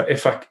scenario?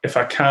 If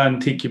I can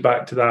take you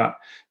back to that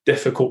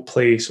difficult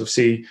place of,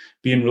 say,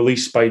 being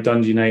released by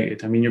Dundee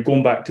United. I mean, you're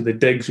going back to the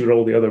digs where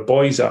all the other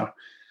boys are.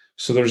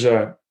 So there's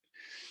that,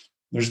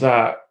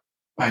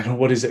 I don't know,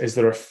 what is it? Is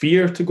there a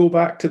fear to go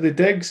back to the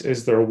digs?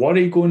 Is there a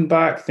worry going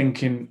back,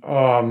 thinking,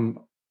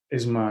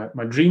 is my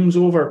dreams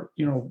over?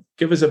 You know,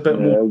 give us a bit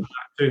more of that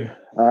too.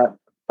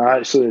 I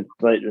actually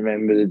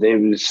remember the day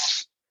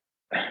was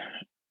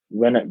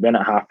when it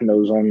happened. I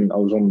was on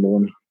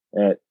loan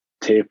at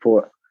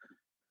Tayport,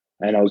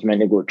 and I was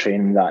meant to go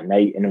training that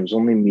night, and it was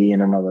only me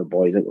and another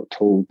boy that got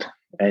told.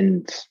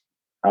 And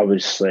I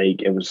was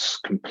like, it was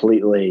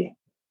completely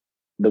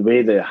the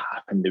way that it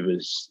happened.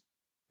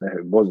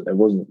 It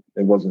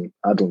wasn't.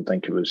 I don't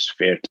think it was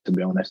fair, to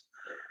be honest.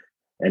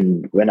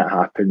 And when it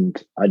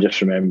happened, I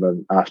just remember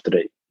after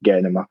it,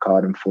 getting in my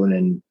car and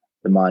phoning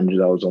the manager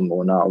that I was on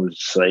loan at. I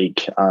was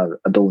like, I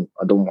don't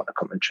want to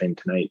come and train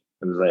tonight.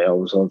 It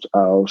was like I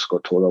also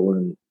got told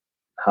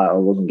I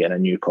wasn't getting a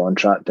new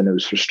contract, and it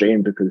was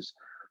frustrating because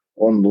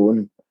on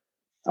loan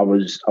I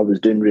was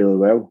doing really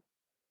well,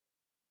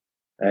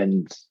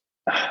 and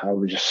I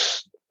was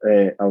just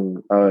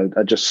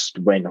I just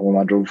went home.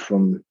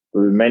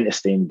 We were meant to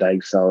stay in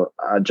Diggs, so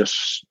I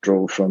just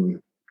drove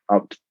from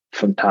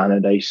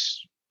Tannadice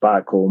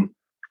back home.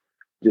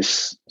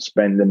 Just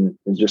spent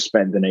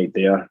the night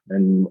there,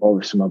 and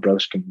obviously my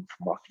brother's coming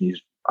from work, and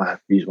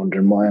he's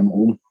wondering why I'm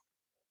home,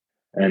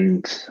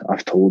 and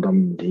I've told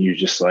him. He was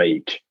just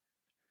like,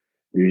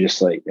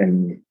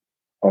 in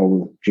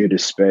all due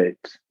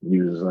respect,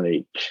 he was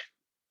like,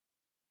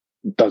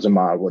 doesn't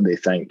matter what they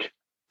think.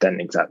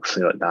 Didn't exactly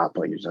say like that,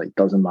 but he was like,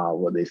 doesn't matter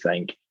what they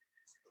think.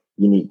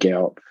 You need to get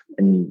up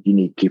and you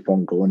need to keep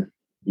on going.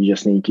 You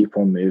just need to keep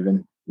on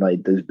moving.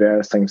 Like, there's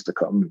better things to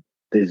come.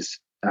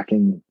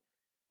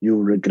 You'll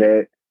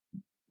regret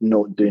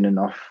not doing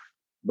enough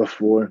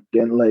before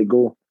getting let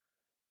go,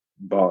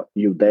 but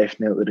you'll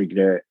definitely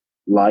regret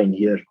lying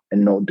here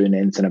and not doing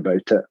anything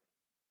about it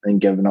and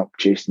giving up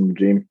chasing the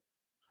dream.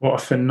 What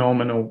a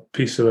phenomenal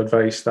piece of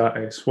advice that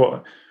is.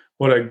 What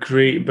a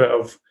great bit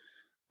of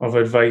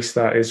advice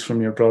that is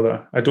from your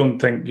brother. I don't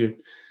think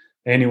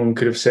anyone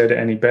could have said it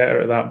any better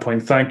at that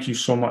point. Thank you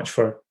so much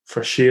for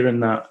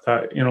sharing that.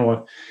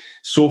 That,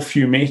 so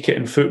few make it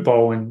in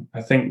football, and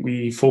I think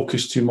we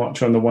focus too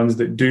much on the ones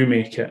that do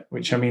make it,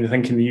 which, I mean, I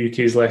think in the UK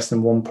is less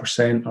than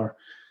 1% are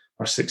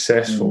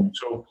successful.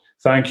 So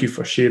thank you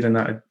for sharing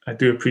that. I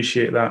do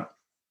appreciate that.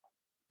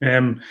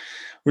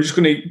 We're just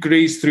going to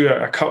graze through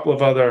a couple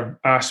of other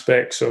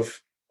aspects of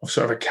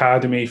sort of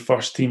academy,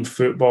 first team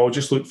football.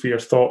 Just look for your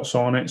thoughts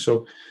on it.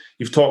 So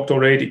you've talked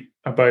already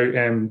about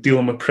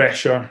dealing with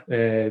pressure,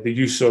 the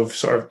use of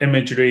sort of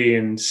imagery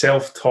and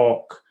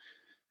self-talk.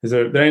 Is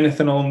there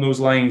anything along those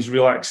lines,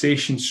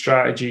 relaxation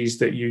strategies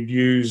that you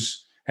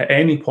use at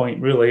any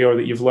point, really, or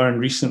that you've learned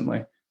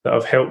recently that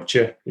have helped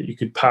you, that you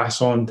could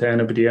pass on to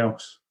anybody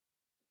else?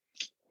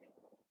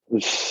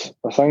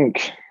 I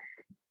think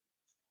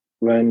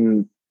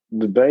when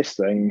the best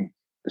thing,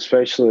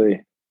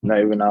 especially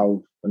now when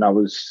I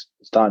was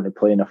starting to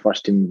play in a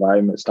first team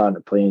environment, starting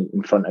to play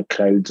in front of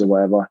crowds or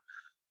whatever,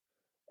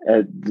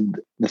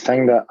 the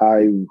thing that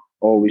I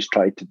always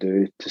tried to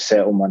do to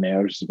settle my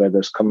nerves, whether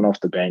it's coming off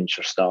the bench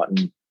or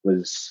starting,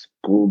 was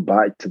go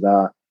back to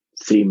that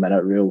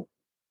 3-minute rule,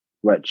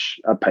 which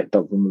I picked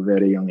up from a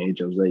very young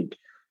age. I was like,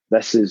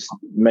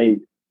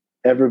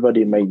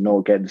 everybody might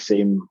not get the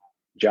same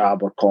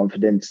jab or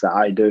confidence that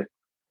I do.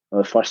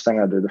 The first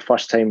thing I do, the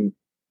first time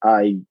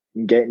I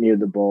get near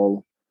the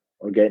ball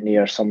or get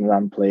near someone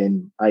I'm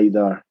playing,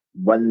 either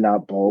win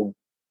that ball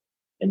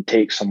and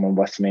take someone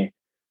with me,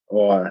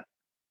 or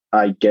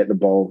I get the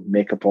ball,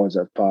 make a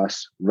positive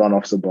pass, run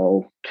off the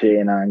ball, create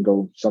an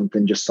angle,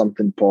 something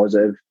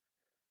positive.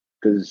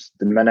 Because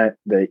the minute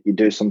that you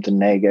do something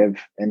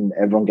negative and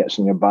everyone gets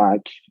on your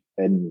back,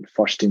 and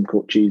first team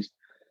coaches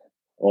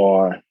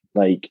or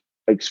like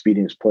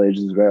experienced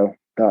players as well,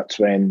 that's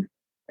when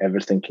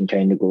everything can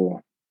kind of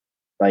go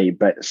like a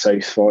bit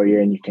south for you,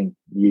 and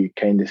you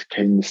kind of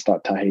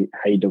start to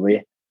hide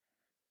away.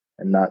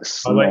 And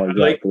that's I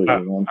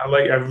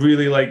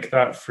really like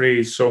that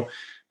phrase. So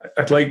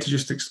I'd like to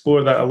just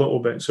explore that a little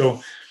bit.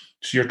 So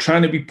you're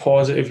trying to be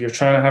positive, you're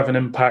trying to have an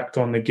impact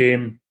on the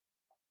game,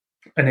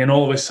 and then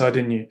all of a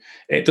sudden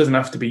it doesn't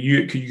have to be you.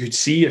 You could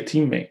see a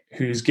teammate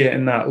who's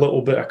getting that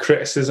little bit of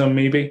criticism,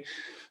 maybe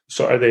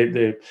sort of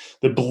the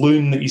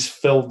balloon that he's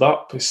filled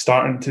up is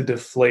starting to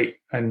deflate.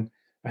 And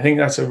I think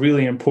that's a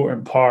really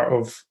important part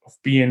of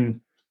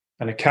being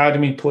an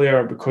academy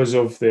player, because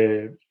of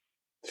the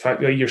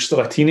fact that you're still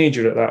a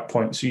teenager at that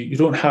point. So you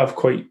don't have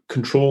quite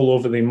control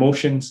over the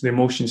emotions. The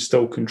emotions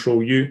still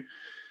control you.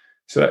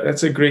 So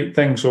that's a great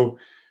thing. So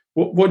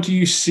what do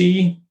you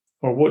see,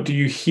 or what do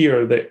you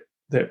hear that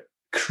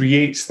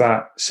creates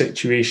that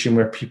situation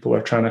where people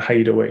are trying to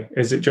hide away?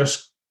 Is it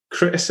just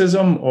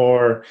criticism,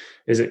 or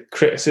is it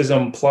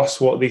criticism plus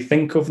what they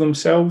think of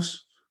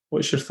themselves?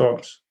 What's your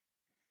thoughts?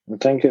 I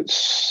think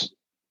it's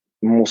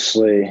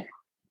mostly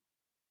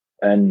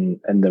in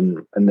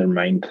their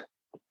mind.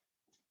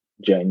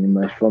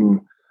 Genuinely,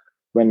 from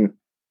when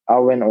I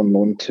went on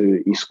loan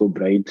to East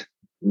Kilbride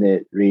in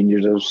the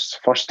Rangers, it was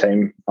the first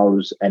time I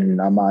was in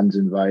a man's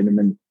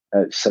environment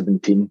at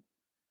 17.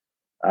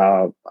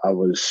 I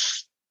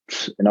was,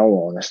 in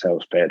all honesty, I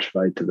was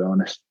petrified, to be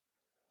honest.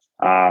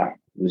 I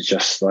was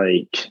just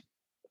like,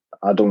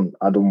 I didn't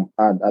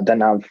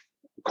have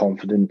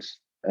confidence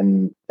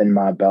in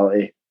my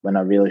ability when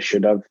I really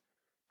should have,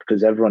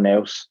 because everyone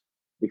else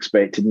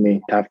expected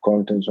me to have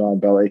confidence in my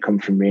ability come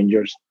from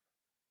Rangers.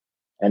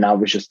 And I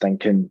was just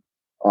thinking,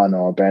 oh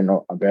no,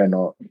 I better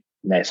not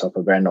mess up,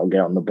 I better not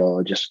get on the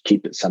ball, just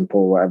keep it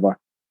simple, whatever.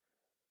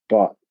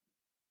 But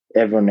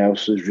everyone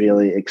else was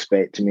really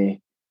expecting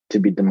me to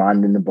be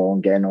demanding the ball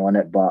and getting on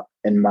it. But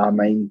in my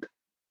mind,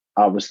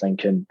 I was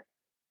thinking,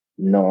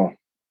 no,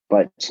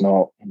 but it's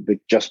not,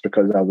 just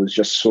because I was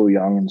just so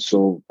young and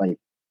so like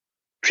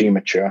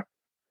premature.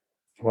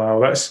 Wow,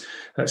 that's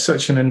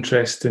such an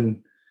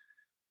interesting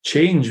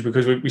change,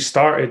 because we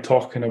started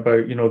talking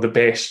about, you know, the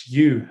best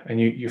you, and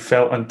you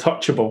felt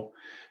untouchable,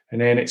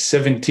 and then at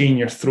 17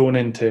 you're thrown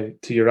into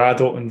your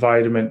adult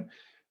environment,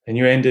 and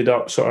you ended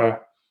up sort of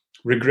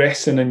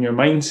regressing in your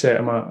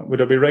mindset.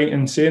 Would I be right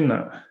in saying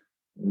that?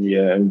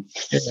 Yeah,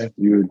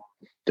 you would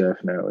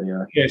definitely,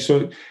 yeah. Yeah.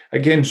 So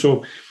again,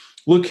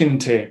 looking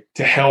to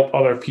help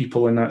other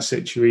people in that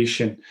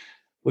situation,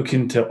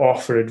 looking to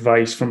offer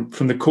advice from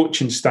the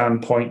coaching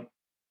standpoint.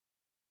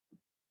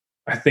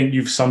 I think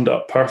you've summed it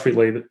up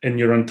perfectly in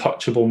your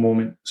untouchable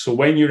moment. So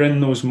when you're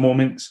in those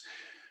moments,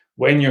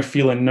 when you're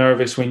feeling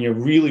nervous, when you're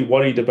really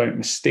worried about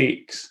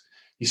mistakes,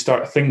 you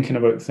start thinking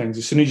about things.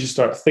 As soon as you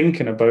start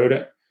thinking about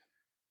it,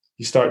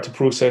 you start to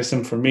process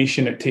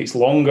information. It takes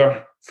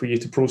longer for you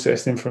to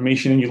process the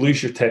information, and you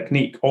lose your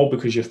technique, all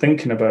because you're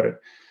thinking about it.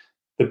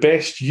 The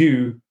best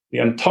you, the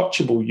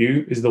untouchable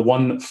you, is the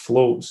one that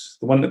flows,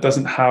 the one that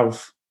doesn't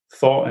have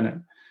thought in it.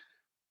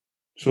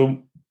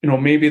 So, you know,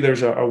 maybe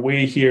there's a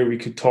way here we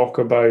could talk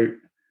about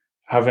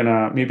having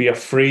maybe a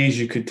phrase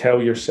you could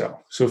tell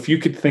yourself. So if you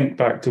could think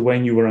back to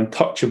when you were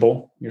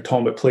untouchable, you're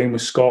talking about playing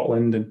with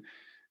Scotland and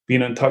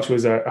being untouchable,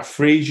 was a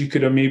phrase you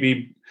could have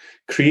maybe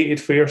created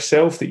for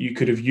yourself that you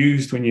could have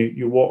used when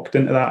you walked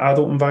into that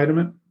adult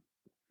environment?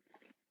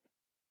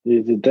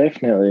 They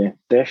definitely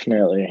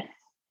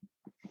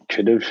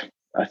could have.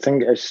 I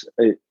think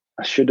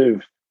I should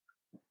have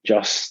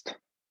just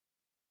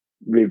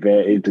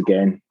reverted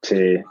again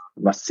to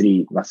my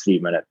 3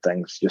 minute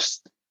things.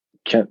 Just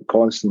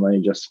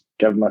constantly just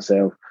give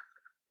myself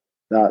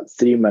that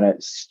 3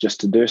 minutes just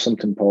to do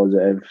something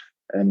positive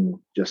and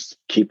just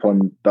keep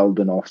on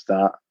building off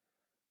that.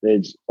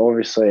 There's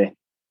obviously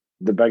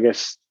the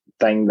biggest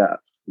thing that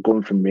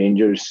going from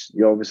Rangers,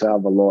 you obviously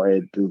have a lot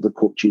of the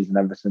coaches and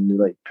everything, they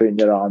like putting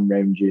their arm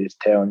around you,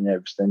 telling you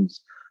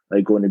everything's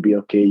like going to be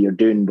okay, you're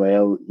doing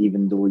well,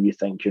 even though you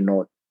think you're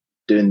not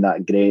doing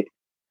that great.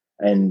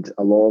 And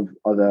a lot of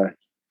other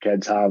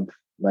kids have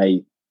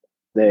like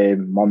the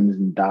mums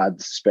and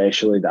dads,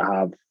 especially,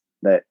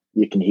 that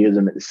you can hear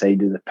them at the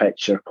side of the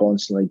pitch are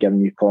constantly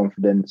giving you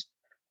confidence.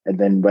 And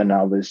then when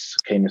I was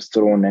kind of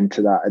thrown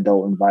into that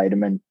adult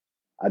environment,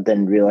 I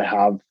didn't really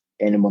have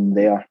anyone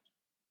there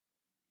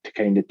to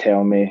kind of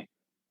tell me,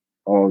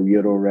 "Oh,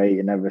 you're all right"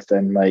 and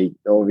everything. Like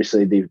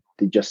obviously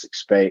they just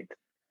expect,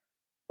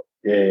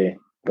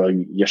 well,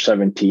 you're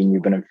 17,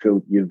 you've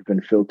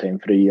been full time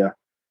for a year.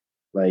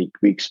 Like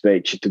we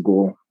expect you to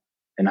go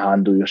and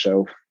handle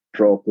yourself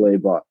properly,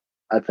 but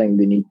I think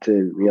they need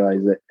to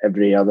realise that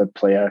every other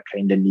player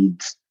kind of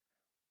needs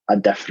a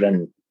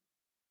different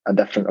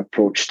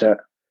approach to it.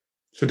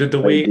 So did the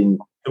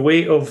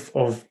weight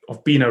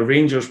of being a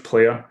Rangers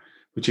player,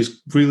 which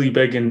is really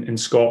big in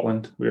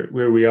Scotland,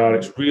 where we are,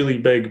 it's really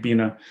big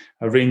being a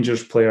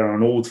Rangers player,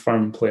 an Old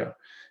Firm player.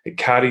 It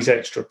carries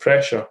extra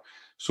pressure.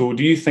 So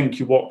do you think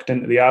you walked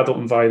into the adult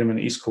environment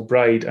at East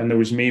Kilbride and there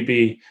was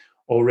maybe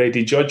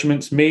already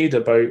judgments made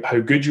about how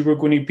good you were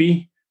going to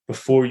be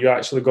before you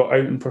actually got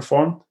out and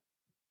performed?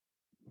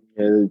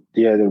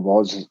 Yeah, there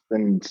was.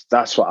 And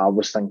that's what I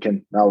was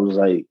thinking. I was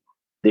like,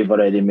 they've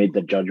already made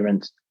their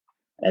judgments.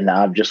 And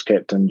I've just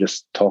kept on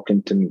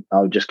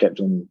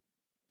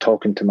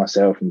talking to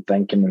myself and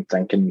thinking and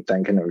thinking and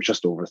thinking. It was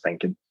just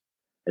overthinking.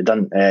 It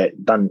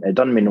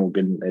done me no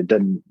good. It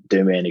didn't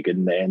do me any good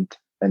in the end.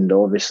 And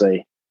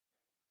obviously,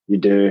 you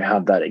do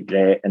have that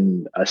regret.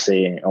 And I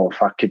say, oh,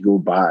 if I could go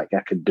back,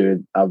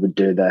 I would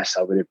do this.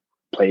 I would have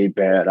played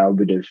better. I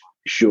would have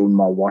shown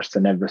my worth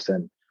and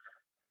everything.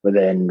 But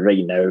then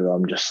right now,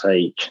 I'm just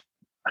like,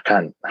 I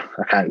can't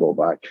go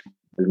back.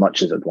 As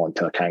much as I'd want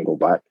to, I can't go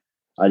back.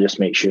 I just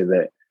make sure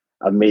that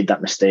I've made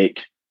that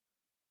mistake.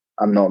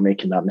 I'm not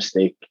making that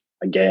mistake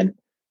again.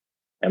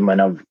 And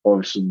when I've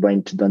obviously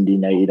went to Dundee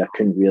United, I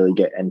couldn't really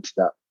get into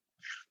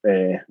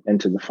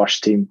the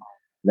first team.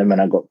 Then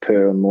when I got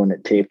put on loan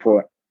at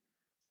Tayport,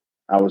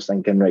 I was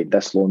thinking, right,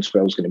 this loan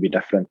spell is going to be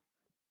different.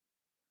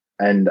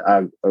 And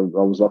I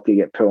was lucky to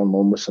get put on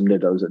loan with somebody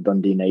that was at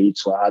Dundee United,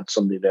 so I had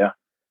somebody there,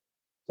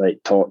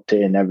 like talk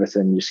to and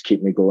everything, just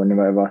keep me going and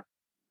whatever.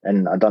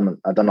 And I done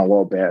a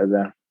lot better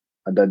there.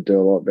 I did do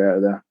a lot better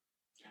there.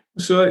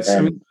 So it's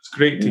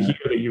great to hear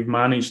that you've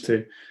managed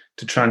to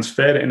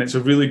transfer it, and it's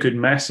a really good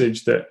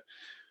message that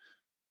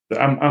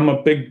I'm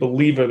a big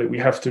believer that we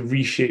have to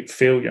reshape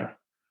failure.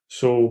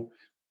 So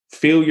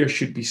failure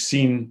should be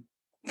seen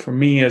for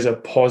me as a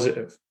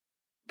positive,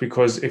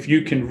 because if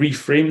you can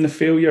reframe the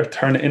failure,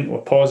 turn it into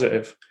a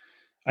positive,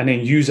 and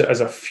then use it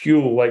as a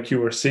fuel, like you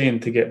were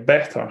saying, to get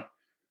better,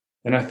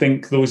 then I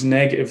think those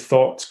negative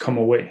thoughts come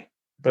away.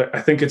 But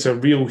I think it's a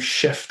real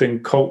shift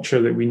in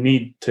culture that we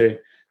need to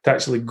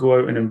actually go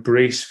out and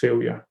embrace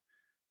failure.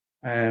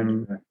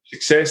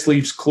 Success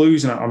leaves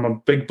clues, and I'm a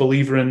big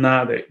believer in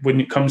that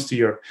when it comes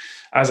to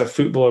as a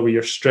footballer, with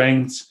your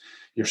strengths,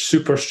 your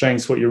super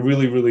strengths, what you're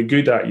really, really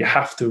good at, you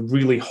have to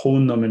really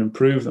hone them and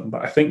improve them.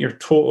 But I think you've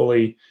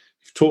totally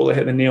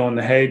hit the nail on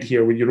the head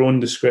here with your own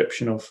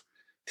description of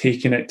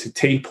taking it to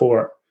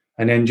Tayport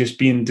and then just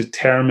being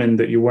determined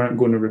that you weren't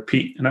going to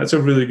repeat. And that's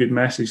a really good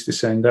message to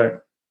send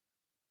out.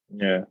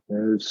 Yeah,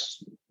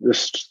 it's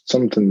just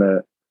something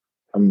that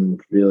I'm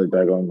really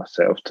big on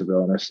myself, to be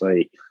honest.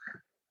 Like,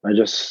 I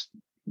just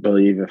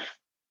believe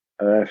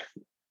if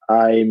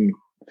I'm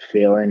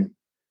failing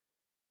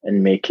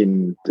and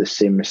making the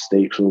same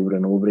mistakes over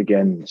and over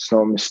again, it's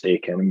not a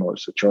mistake anymore,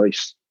 it's a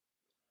choice.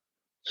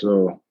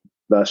 So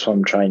that's what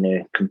I'm trying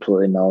to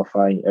completely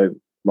nullify out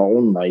my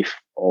own life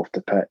off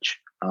the pitch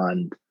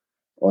and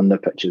on the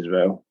pitch as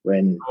well.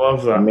 When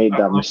I made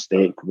that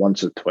mistake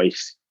once or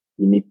twice,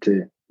 you need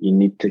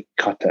to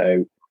cut it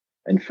out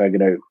and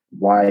figure out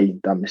why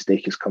that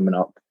mistake is coming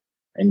up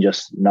and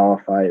just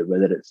nullify it,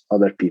 whether it's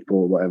other people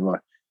or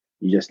whatever.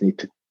 You just need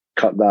to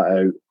cut that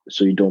out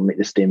so you don't make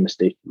the same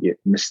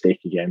mistake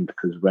again,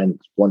 because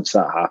once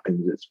that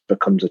happens, it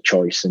becomes a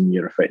choice and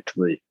you're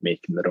effectively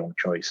making the wrong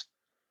choice.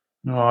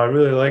 No, I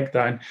really like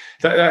that. And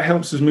that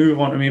helps us move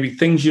on to maybe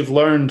things you've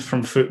learned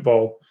from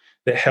football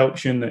that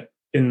helps you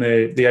in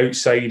the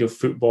outside of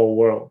football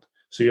world.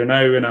 So you're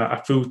now in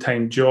a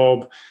full-time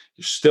job.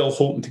 You're still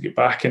hoping to get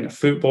back into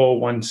football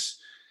once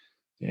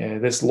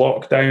this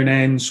lockdown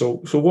ends.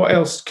 So what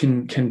else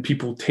can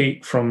people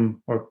take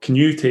from, or can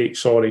you take,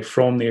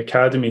 from the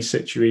academy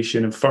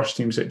situation and first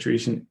team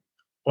situation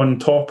on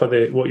top of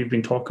what you've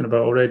been talking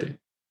about already?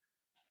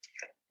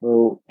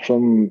 Well,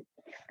 from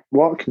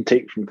what I can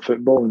take from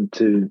football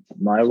into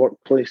my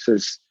workplace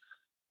is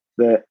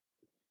that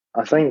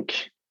I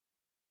think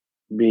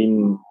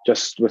being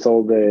just with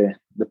all the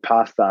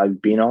path that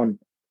I've been on,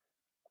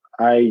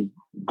 I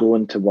go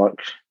into work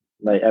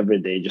like every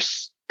day,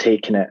 just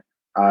taking it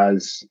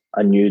as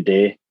a new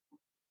day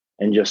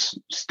and just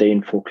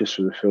staying focused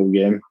for the full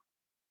game.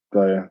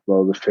 The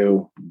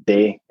full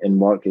day in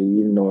work,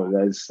 even though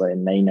it is like a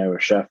 9-hour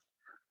shift,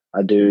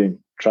 I do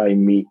try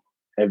and meet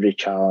every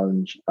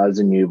challenge as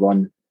a new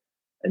one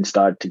and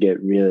start to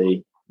get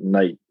really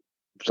like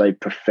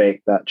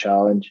perfect that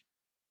challenge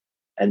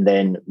and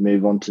then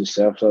move on to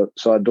self.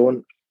 So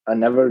I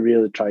never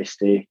really try to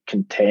stay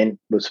content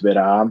with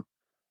where I am.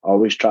 I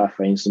always try to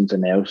find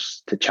something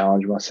else to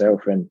challenge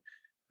myself. And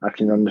I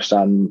can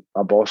understand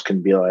a boss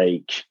can be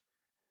like,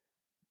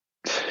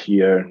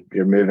 you're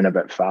moving a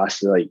bit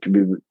fast. Like,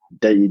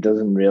 he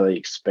doesn't really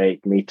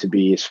expect me to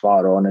be as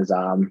far on as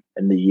I am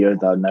in the year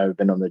that I've now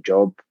been on the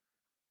job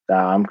that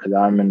I am, because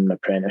I'm in an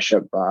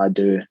apprenticeship, but I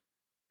do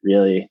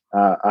really,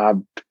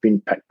 I've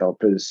been picked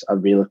up as a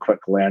really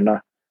quick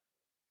learner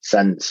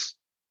since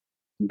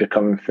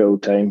becoming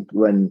full-time.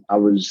 When I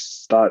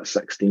was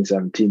 16,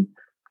 17,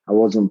 I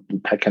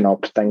wasn't picking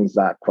up things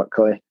that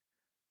quickly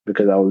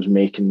because I was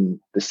making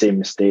the same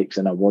mistakes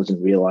and I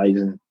wasn't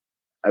realising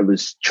it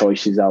was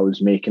choices I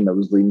was making that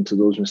was leading to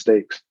those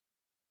mistakes.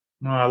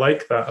 No, I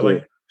like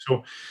that.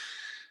 So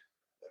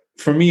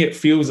for me, it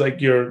feels like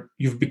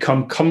you've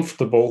become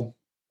comfortable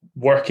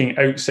working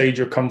outside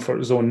your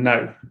comfort zone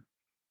now.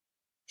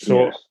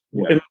 So yes.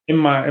 Yeah. In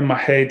my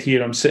head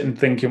here, I'm sitting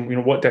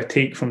thinking, what do I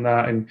take from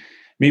that? And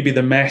maybe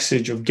the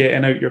message of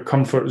getting out your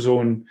comfort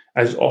zone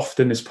as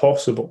often as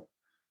possible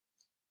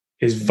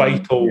is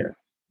vital. Yeah.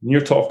 And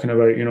you're talking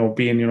about,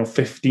 being,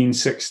 15,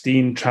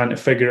 16, trying to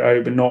figure it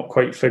out, but not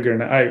quite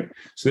figuring it out.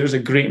 So there's a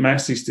great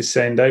message to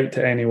send out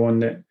to anyone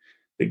that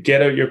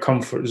get out your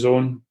comfort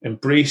zone,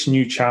 embrace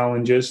new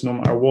challenges, no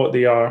matter what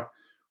they are,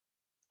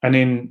 and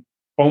then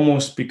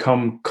almost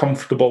become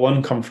comfortable,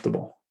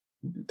 uncomfortable.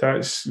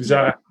 Is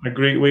that a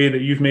great way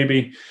that you've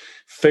maybe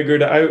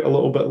figured it out a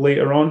little bit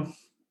later on?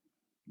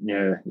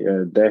 Yeah,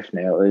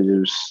 definitely.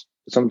 There's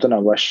something I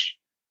wish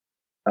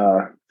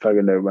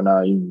figured out when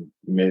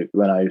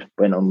I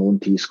went on loan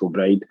to East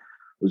Kilbride,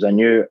 was I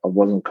knew I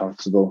wasn't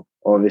comfortable.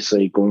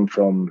 Obviously, going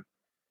from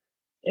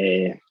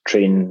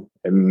training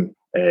in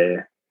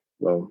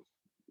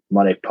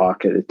Murray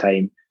Park at the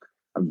time,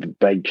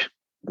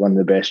 one of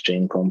the best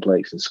training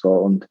complexes in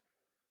Scotland.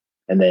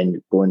 And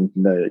then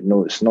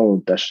it's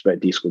no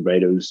disrespect to East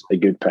Kilbride, it was a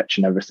good pitch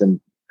and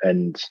everything,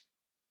 and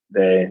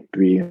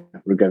we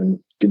were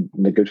given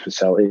the good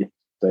facility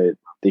that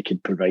they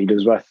could provide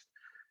us with.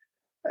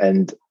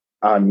 And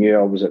I knew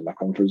I was at my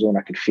comfort zone,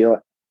 I could feel it.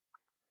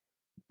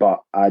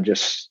 But I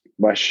just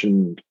wish,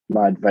 and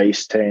my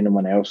advice to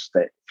anyone else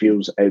that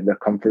feels out their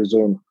comfort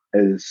zone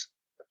is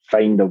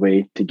find a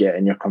way to get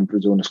in your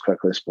comfort zone as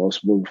quickly as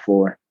possible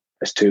before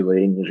it's too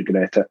late and you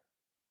regret it.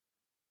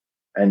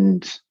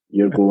 And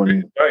you're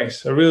going...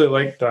 Nice. I really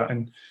like that.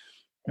 And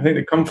I think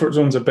the comfort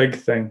zone's a big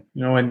thing,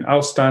 and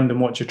I'll stand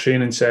and watch a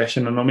training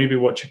session, and I'll maybe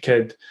watch a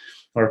kid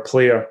or a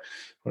player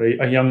or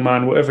a young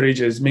man, whatever age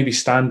is, maybe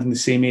stand in the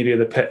same area of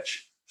the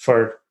pitch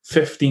for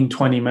 15,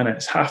 20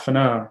 minutes, half an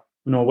hour,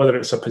 whether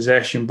it's a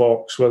possession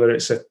box, whether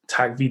it's a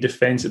tag v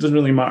defense, it doesn't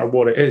really matter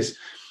what it is.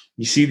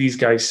 You see these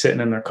guys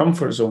sitting in their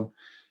comfort zone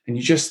and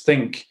you just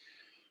think,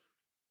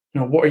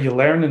 what are you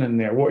learning in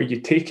there? What are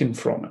you taking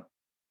from it?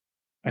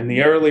 And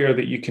the earlier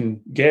that you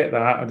can get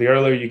that, or the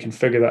earlier you can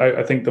figure that out,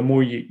 I think the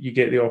more you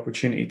get the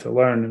opportunity to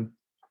learn.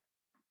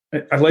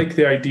 And I like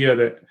the idea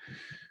that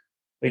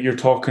you're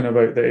talking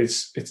about, that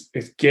it's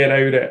get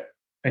out it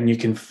and you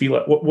can feel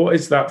it. What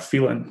is that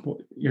feeling?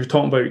 You're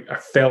talking about, I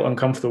felt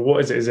uncomfortable.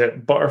 What is it? Is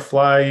it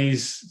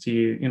butterflies?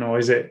 Do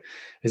is it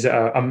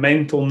a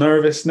mental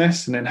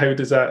nervousness? And then how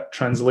does that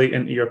translate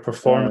into your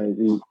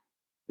performance?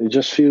 It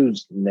just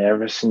feels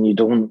nervous, and you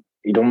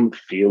don't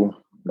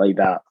feel like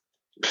that.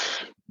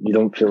 You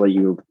don't feel like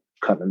you're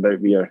cutting about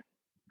with your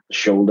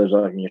shoulders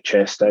up and your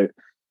chest out.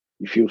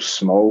 You feel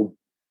small,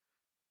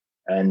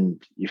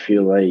 and you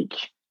feel like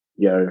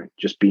you're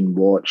just being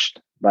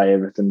watched by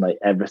everything. Like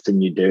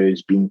everything you do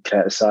is being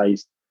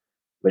criticised,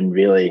 when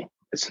really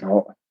it's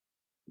not.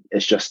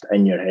 It's just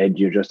in your head.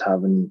 You're just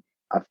having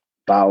a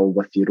battle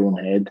with your own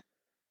head.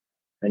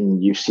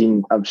 And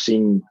I've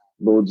seen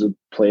loads of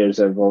players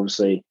that have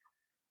obviously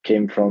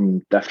came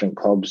from different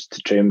clubs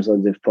to train with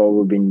us. They've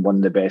probably been one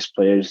of the best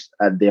players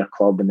at their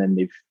club, and then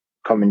they've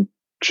come and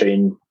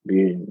train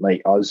being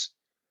like us,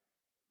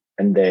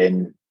 and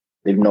then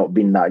they've not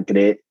been that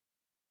great.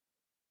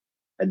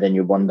 And then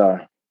you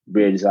wonder,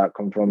 where does that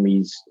come from?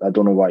 I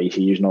don't know why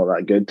he's not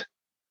that good.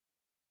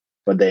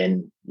 But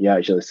then you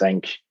actually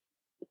think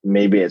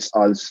maybe it's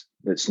us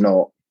that's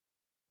not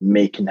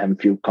making him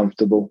feel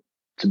comfortable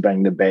to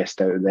bring the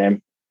best out of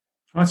them.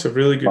 That's a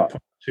really good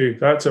point too.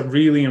 That's a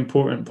really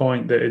important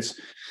point. That it's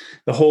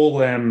the whole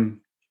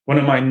one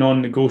of my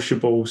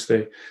non-negotiables.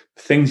 The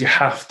things you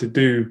have to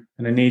do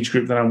in an age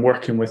group that I'm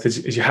working with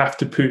is you have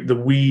to put the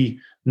we,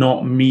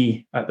 not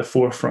me, at the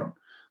forefront.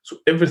 So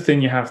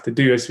everything you have to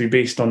do has to be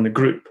based on the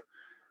group,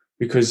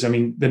 because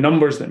the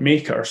numbers that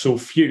make it are so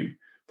few,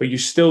 but you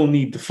still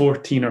need the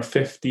 14 or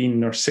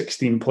 15 or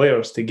 16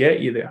 players to get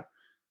you there.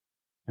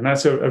 And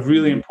that's a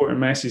really important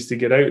message to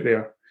get out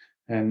there.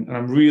 And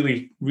I'm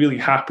really, really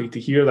happy to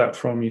hear that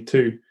from you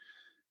too.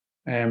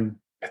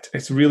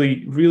 It's a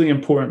really, really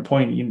important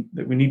point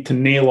that we need to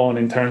nail on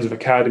in terms of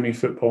academy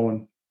football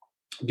and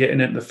getting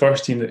into the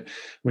first team. That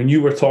when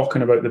you were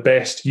talking about the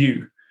best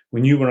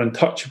when you were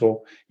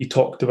untouchable, you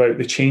talked about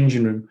the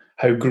changing room,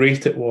 how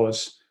great it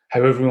was,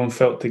 how everyone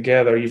felt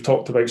together. You've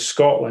talked about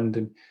Scotland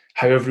and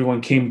how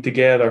everyone came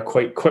together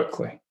quite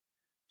quickly.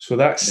 So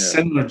that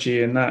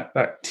synergy and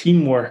that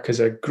teamwork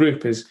as a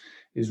group is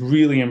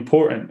really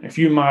important. If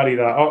you marry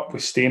that up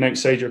with staying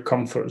outside your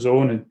comfort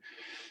zone, and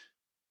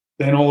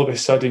then all of a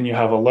sudden you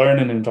have a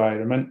learning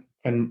environment.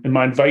 And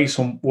my advice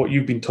on what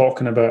you've been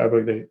talking about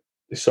the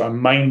sort of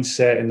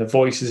mindset and the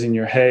voices in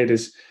your head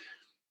is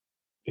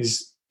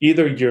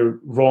either you're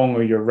wrong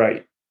or you're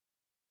right.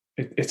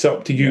 It's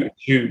up to you to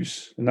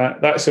choose, and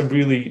that's a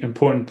really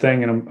important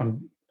thing.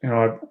 And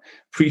I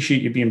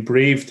appreciate you being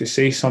brave to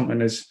say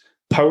something as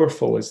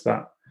powerful as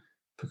that,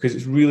 because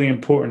it's really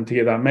important to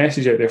get that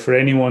message out there for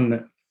anyone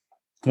that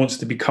wants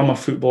to become a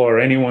footballer, or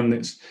anyone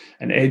that's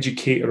an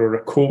educator or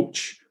a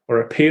coach or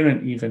a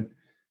parent even.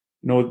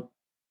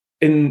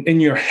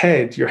 In your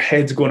head's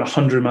going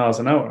 100 miles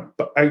an hour,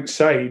 but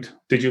outside,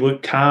 did you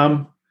look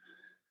calm?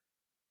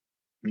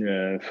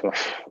 Yeah,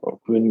 I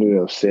wouldn't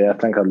really say. I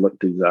think I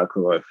looked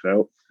exactly what I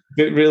felt.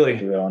 But really,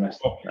 to be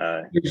honest,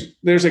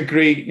 there's a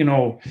great,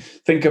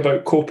 think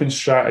about coping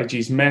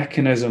strategies,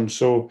 mechanisms.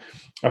 So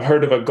I've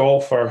heard of a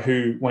golfer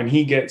who, when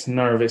he gets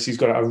nervous, he's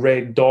got a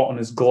red dot on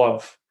his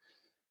glove.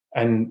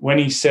 And when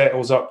he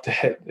settles up to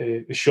hit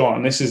the shot,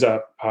 and this is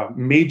a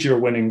major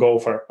winning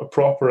golfer, a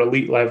proper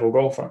elite level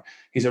golfer,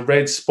 he's a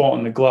red spot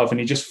on the glove,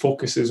 and he just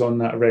focuses on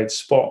that red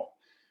spot.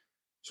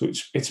 So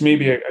it's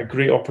maybe a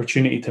great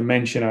opportunity to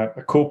mention a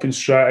coping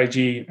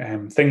strategy.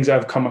 Things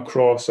I've come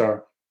across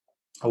are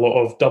a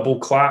lot of double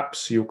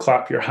claps. You'll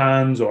clap your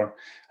hands, or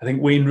I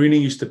think Wayne Rooney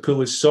used to pull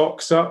his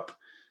socks up.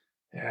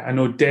 I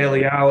know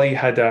Dele Alli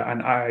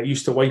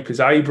used to wipe his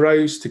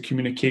eyebrows to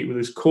communicate with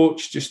his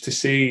coach, just to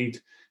say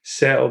he'd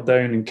settled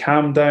down and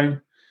calmed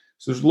down.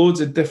 So there's loads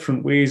of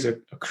different ways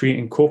of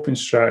creating coping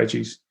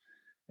strategies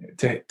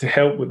to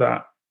help with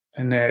that.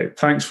 And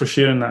thanks for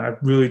sharing that. I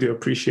really do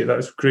appreciate that.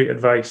 It's great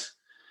advice.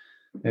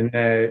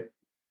 And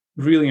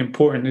really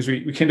important is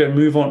we kind of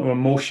move on to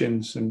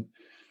emotions. And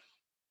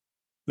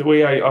the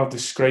way I'll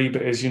describe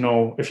it is,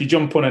 if you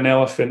jump on an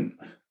elephant,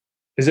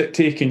 is it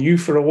taking you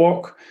for a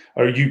walk,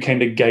 or are you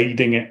kind of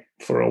guiding it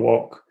for a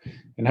walk?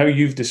 And how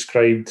you've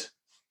described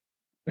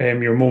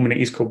your moment at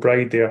East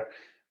Kilbride there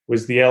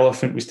was the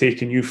elephant was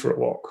taking you for a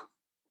walk.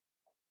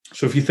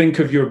 So if you think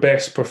of your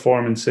best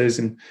performances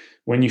and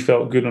when you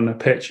felt good on a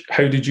pitch,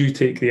 how did you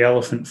take the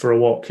elephant for a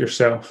walk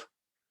yourself?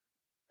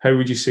 How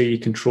would you say you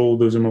control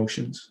those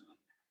emotions?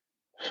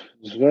 It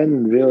was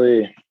when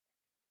really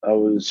I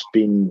was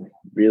being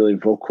really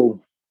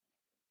vocal,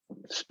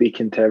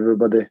 speaking to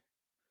everybody.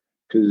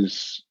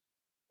 Because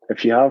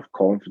if you have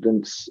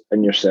confidence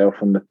in yourself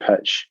on the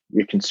pitch,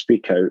 you can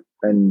speak out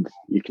and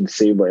you can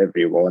say whatever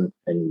you want,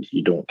 and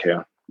you don't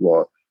care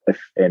if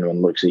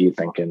anyone looks at you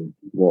thinking,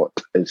 what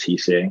is he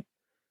saying?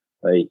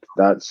 Like,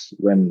 that's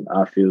when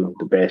I feel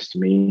the best to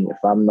me. If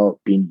I'm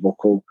not being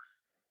vocal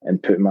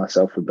and putting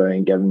myself about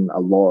and giving a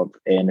lot of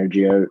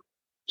energy out,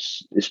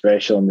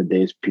 especially on the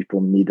days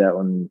people need it,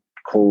 on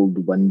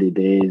cold, windy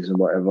days or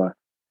whatever.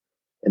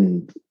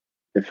 And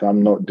if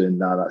I'm not doing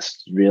that,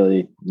 that's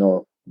really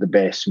not the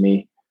best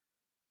me.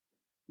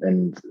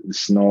 And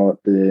it's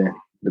not the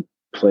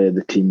player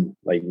the team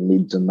like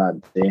needs on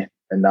that day.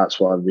 And that's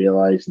what I've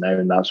realised now,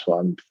 and that's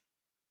what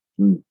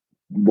I'm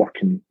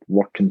working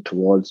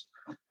towards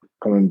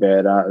coming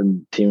better at.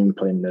 And team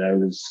playing now,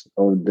 there's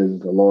a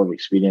lot of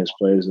experienced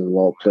players. There's a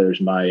lot of players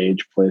my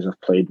age, players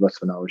I've played with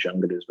when I was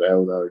younger as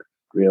well. They're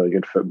really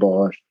good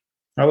footballers.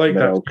 I like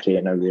They're that. all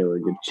creating a really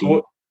good team.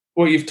 So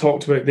what you've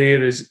talked about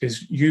there is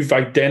you've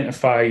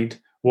identified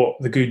what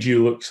the good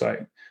you looks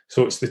like.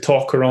 So it's the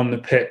talker on the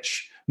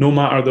pitch, no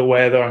matter the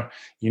weather.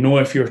 You know,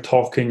 if you're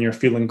talking, you're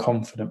feeling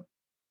confident,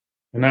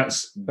 and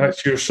that's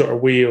your sort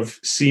of way of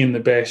seeing the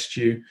best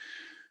you.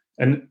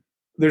 And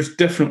there's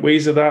different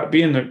ways of that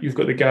being. You've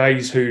got the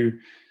guys who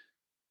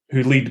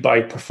lead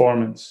by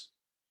performance,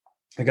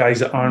 the guys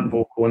that aren't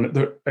vocal.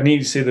 And I need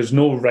to say there's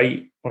no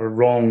right or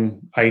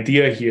wrong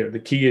idea here. The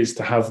key is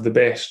to have the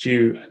best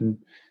you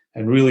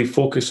and really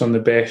focus on the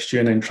best you,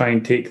 and then try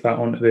and take that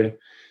onto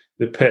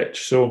the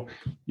pitch. So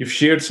you've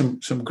shared some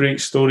great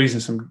stories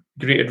and some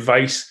great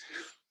advice.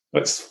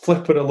 Let's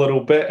flip it a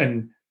little bit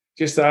and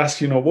just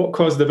ask, what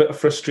caused a bit of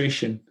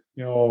frustration?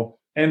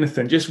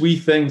 Anything, just wee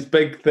things,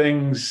 big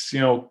things,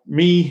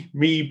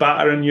 me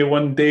battering you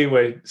one day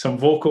with some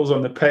vocals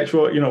on the pitch.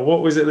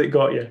 What was it that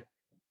got you?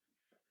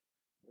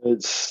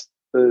 It's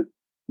the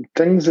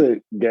things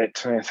that get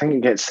to me, I think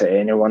it gets to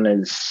anyone,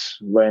 is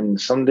when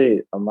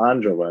somebody, a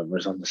manager or whatever,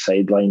 is on the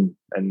sideline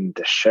and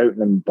they're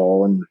shouting and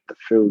bawling the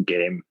full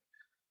game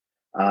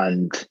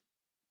and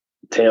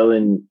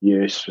telling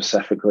you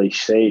specifically,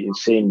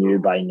 saying you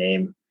by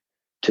name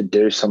to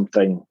do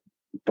something,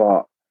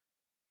 but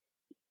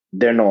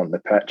they're not on the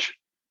pitch.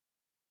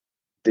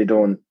 They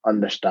don't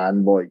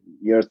understand what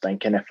you're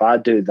thinking. If I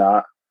do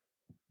that,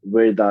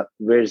 where's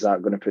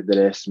that going to put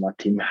the rest of my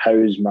team?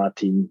 How's my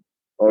team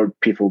or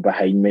people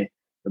behind me,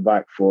 the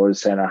back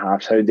fours, centre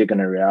halves, how are they going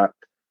to react?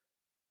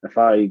 If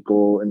I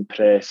go and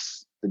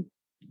press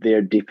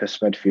their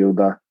deepest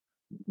midfielder,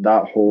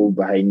 that hole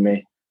behind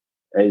me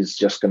is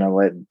just going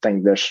to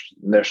think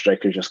their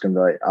striker's just going to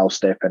be like, I'll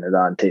step into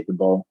that and take the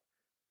ball.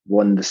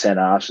 One of the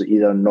centre halves are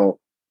either going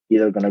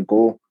to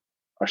go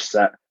or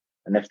sit.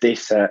 And if they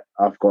sit,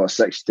 I've got a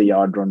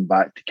 60-yard run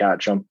back to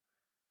catch them.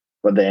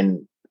 But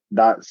then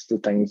that's the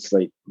things,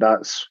 like,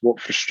 that's what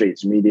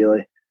frustrates me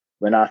really,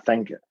 when I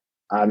think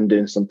I'm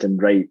doing something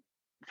right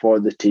for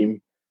the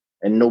team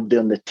and nobody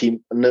on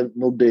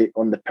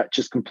the pitch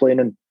is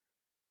complaining.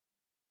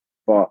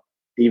 But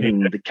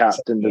even the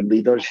captain, the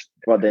leaders,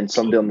 but then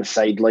somebody on the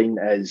sideline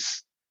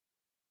is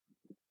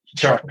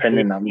chirping,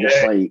 and I'm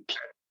just like,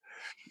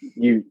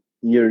 you're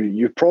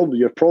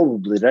probably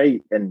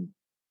right in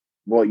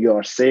what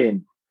you're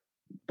saying,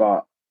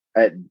 but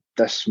at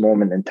this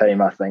moment in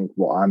time, I think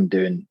what I'm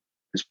doing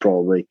is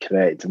probably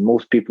correct. And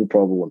most people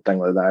probably won't think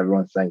like that.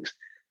 Everyone thinks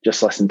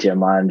just listen to your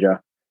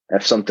manager.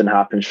 If something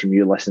happens from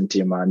you, listen to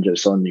your manager.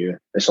 It's on you.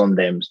 It's on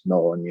them. It's not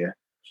on you.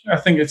 I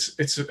think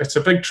it's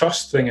a big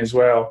trust thing as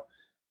well.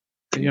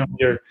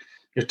 You're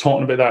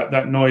talking about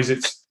that noise.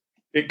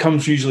 It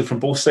comes usually from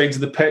both sides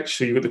of the pitch.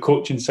 So you've got the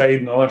coaching side,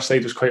 and the other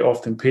side is quite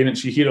often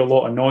parents. You hear a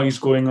lot of noise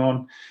going on,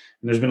 and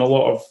there's been a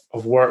lot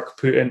of work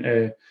put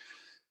into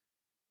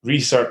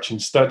research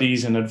and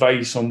studies and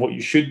advice on what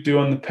you should do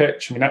on the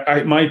pitch. I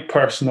mean, my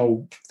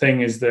personal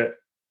thing is that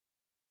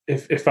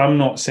if I'm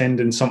not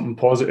sending something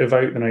positive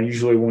out, then I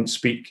usually won't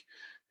speak.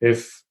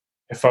 If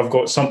I've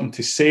got something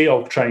to say,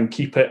 I'll try and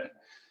keep it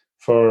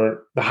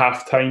for the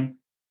halftime.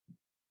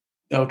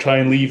 I'll try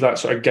and leave that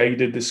sort of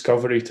guided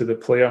discovery to the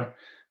player.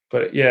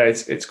 But yeah,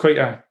 it's quite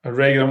a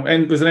regular.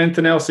 And was there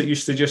anything else that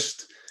used to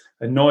just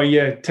annoy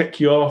you, tick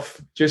you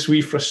off, just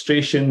wee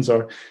frustrations,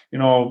 or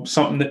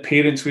something that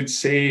parents would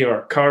say,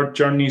 or car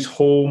journeys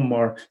home,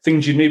 or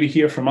things you'd maybe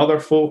hear from other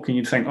folk and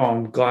you'd think, oh,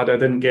 I'm glad I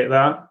didn't get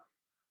that?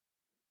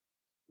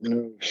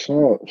 Not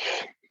so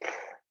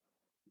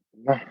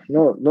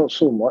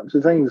much.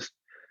 The things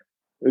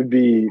would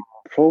be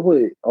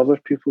probably other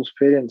people's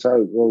parents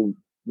out. Well,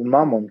 when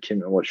my mum came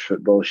to watch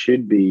football,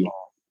 she'd be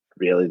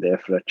really there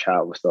for a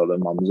chat with other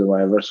mums and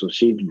whatever. So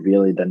she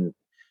really didn't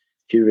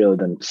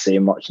say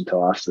much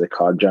until after the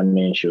car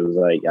journey, and she was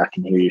like, I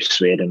can hear you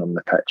swearing on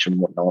the pitch and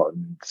whatnot.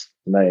 And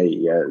now,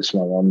 yeah, it's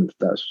my mum,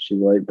 that's what she's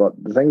like.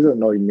 But the things that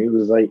annoyed me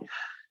was, like,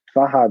 if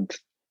I had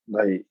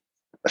like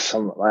a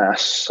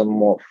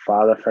somewhat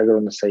father figure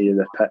on the side of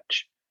the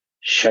pitch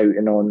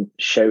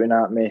shouting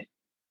at me,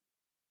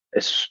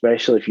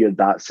 especially if you're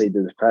that side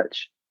of the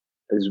pitch,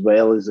 as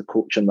well as the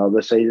coach on the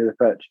other side of the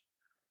pitch,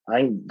 I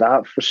think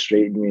that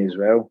frustrated me as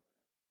well,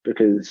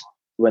 because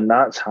when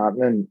that's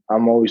happening,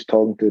 I'm always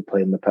talking to the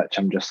player on the pitch.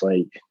 I'm just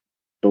like,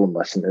 don't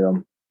listen to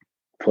them.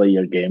 Play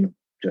your game.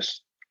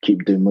 Just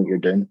keep doing what you're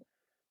doing.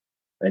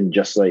 And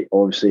just, like,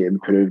 obviously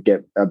improve,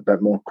 get a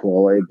bit more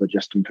quality, but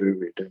just improve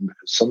what you're doing.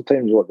 Because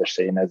sometimes what they're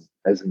saying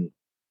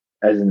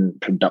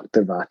isn't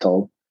productive at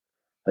all.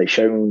 Like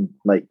shouting,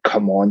 like,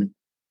 come on,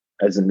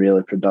 isn't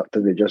really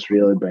productive. It just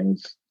really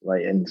brings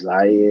like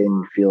anxiety,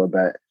 and you feel a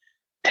bit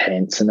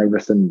tense and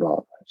everything. But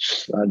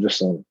I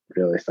just don't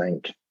really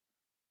think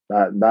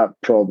that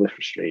probably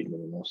frustrated me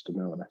the most, to be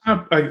honest.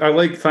 I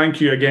like,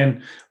 thank you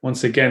again,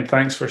 once again,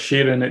 thanks for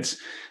sharing.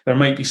 There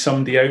might be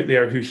somebody out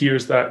there who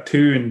hears that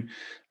too, and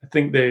I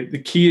think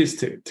the key is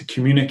to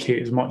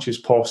communicate as much as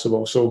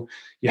possible. So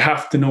you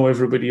have to know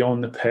everybody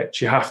on the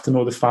pitch. You have to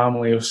know the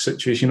family or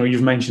situation.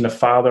 You've mentioned a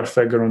father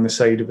figure on the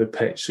side of the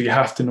pitch, so you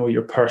have to know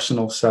your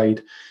personal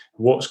side,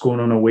 what's going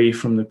on away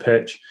from the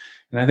pitch.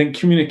 And I think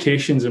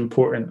communication is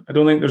important. I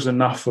don't think there's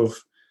enough of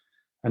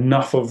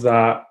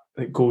that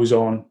goes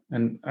on.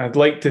 And I'd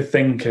like to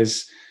think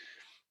as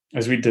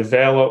we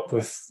develop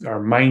with our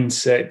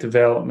mindset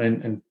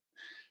development and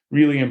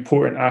really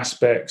important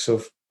aspects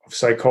of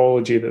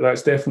psychology,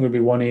 that's definitely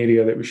be one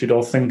area that we should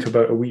all think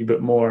about a wee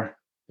bit more,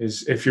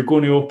 is if you're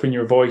going to open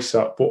your voice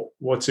up,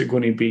 what's it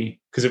going to be?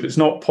 Because if it's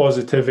not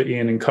positivity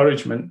and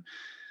encouragement,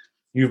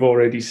 you've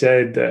already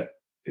said that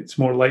it's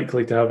more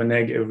likely to have a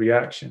negative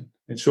reaction.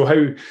 And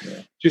so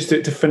just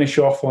to finish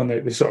off on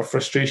the sort of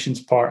frustrations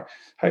part,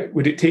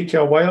 would it take you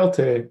a while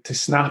to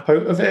snap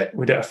out of it?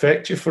 Would it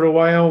affect you for a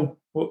while?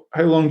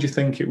 How long do you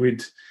think it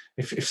would,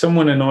 if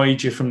someone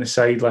annoyed you from the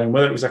sideline,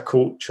 whether it was a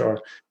coach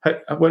or,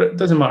 it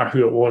doesn't matter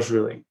who it was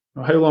really,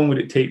 how long would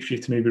it take for you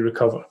to maybe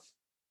recover?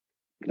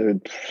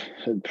 It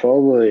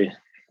probably,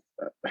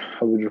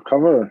 I would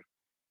recover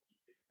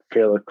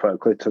fairly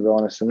quickly, to be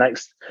honest. The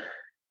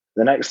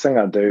next thing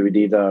I'd do would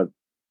either,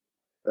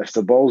 if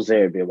the ball's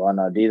there to be won,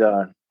 I'd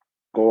either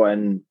go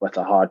in with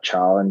a hard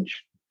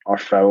challenge or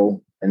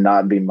foul, and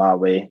that'd be my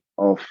way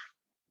of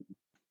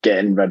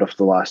getting rid of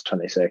the last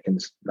 20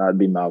 seconds. That'd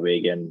be my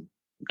way getting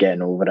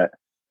over it.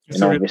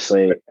 And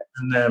obviously,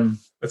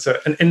 it's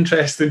an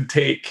interesting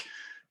take.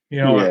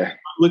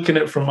 Looking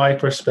at it from my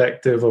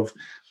perspective of,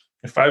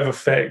 if I've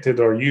affected,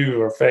 or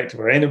you are affected,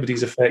 or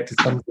anybody's affected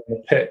something on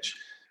the pitch,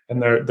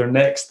 and their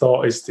next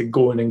thought is to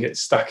go in and get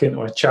stuck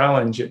into a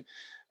challenge,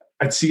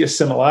 I'd see a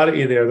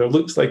similarity there. There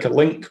looks like a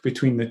link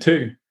between the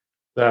two,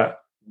 that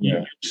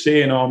you're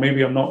saying, oh,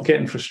 maybe I'm not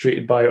getting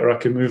frustrated by it, or I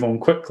can move on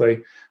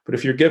quickly. But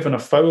if you're giving a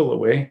foul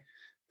away,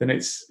 then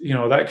it's,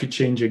 that could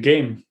change a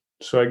game.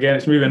 So again,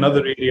 it's maybe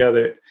another area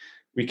that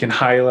we can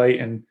highlight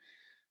and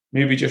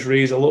maybe just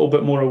raise a little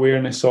bit more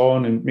awareness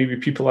on, and maybe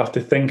people have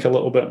to think a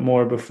little bit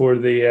more before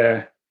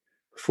they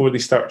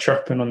start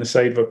chirping on the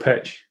side of a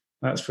pitch.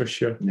 That's for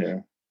sure. Yeah.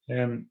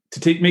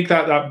 To make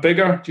that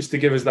bigger, just to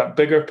give us that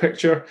bigger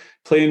picture,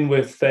 playing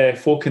with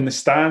folk in the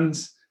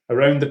stands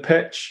around the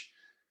pitch,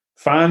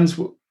 fans.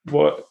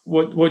 What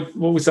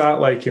was that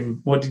like,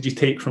 and what did you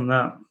take from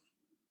that?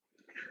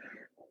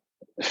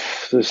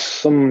 There's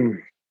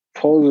some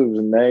positives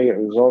and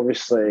negatives,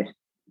 obviously,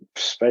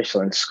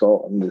 especially in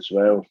Scotland as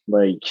well.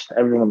 Like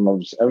everyone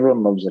loves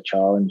a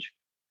challenge.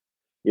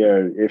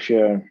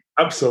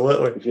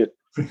 Absolutely.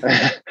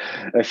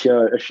 If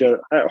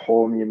you're at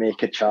home, you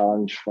make a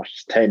challenge for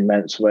 10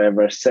 minutes,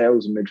 whatever,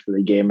 sells the mood for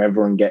the game.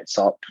 Everyone gets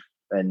up,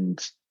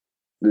 and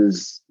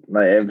there's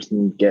like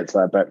everything gets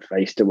a bit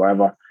feisty,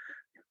 whatever.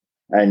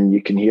 And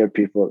you can hear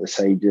people at the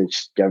side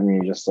just giving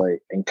you just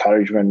like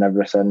encouragement and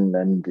everything,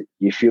 and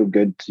you feel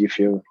good. You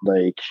feel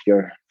like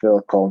you're full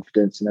of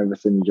confidence and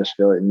everything. You just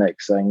feel like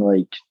next thing,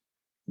 like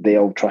they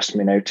all trust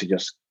me now to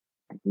just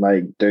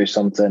like do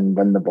something,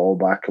 win the ball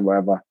back or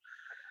whatever.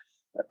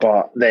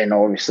 But then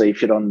obviously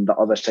if you're on the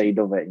other side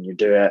of it and you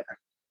do it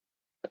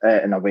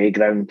at an away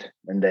ground,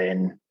 and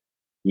then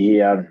you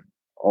hear,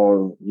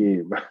 or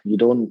you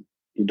don't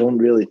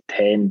really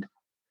tend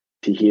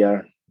to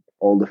hear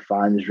all the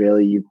fans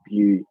really.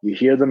 You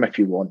hear them if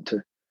you want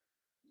to.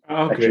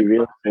 If you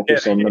really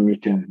focus on them, you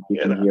can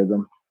hear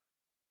them.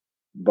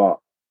 But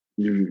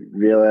you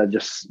really, I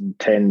just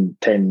tend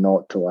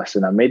not to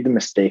listen. I made the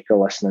mistake of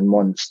listening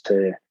once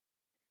to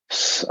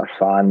a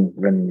fan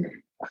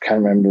when I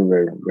can't remember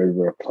where we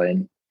were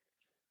playing,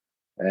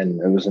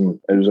 and it was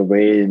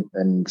away,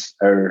 and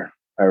our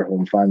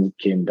home fans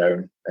came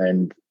down,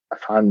 and a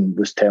fan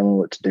was telling me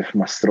what to do for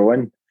my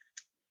throwing.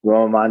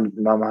 Well, my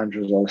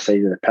manager was on the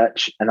side of the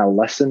pitch, and I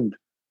listened,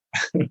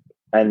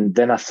 and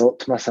then I thought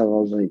to myself, I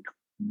was like,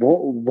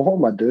 "What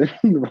am I doing?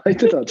 Why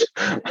did I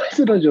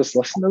just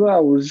listen to that?" I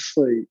was just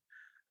like,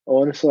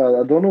 honestly,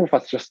 I don't know if I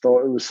just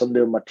thought it was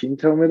somebody on my team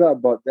telling me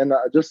that, but then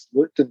I just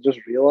looked and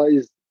just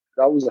realised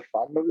that was a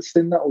fan that was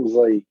saying that. I was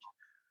like,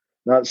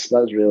 that's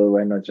really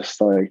when I just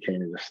started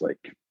kind of just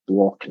like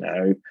blocking it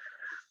out.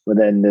 But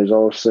then there's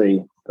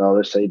obviously the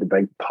other side, the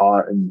big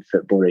part in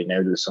football right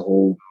now. There's the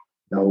whole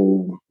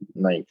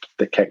like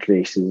the kick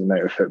races and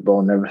out of football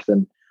and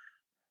everything.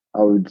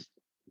 I'm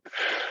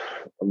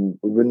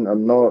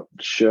not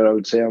sure. I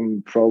would say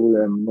I'm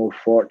probably more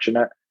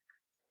fortunate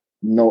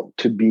not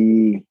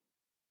to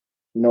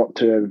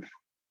have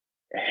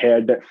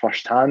heard it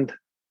firsthand.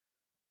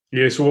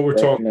 Yeah, so what we're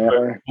talking about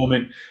at the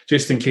moment,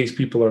 just in case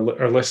people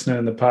are listening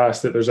in the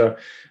past, that there's a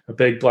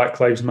big Black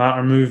Lives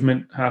Matter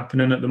movement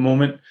happening at the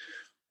moment.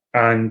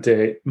 And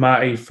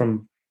Matty,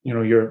 from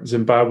your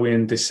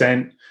Zimbabwean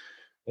descent,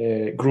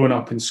 growing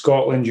up in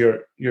Scotland,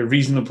 you're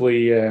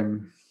reasonably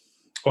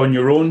on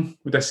your own.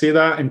 Would I say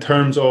that in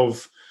terms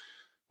of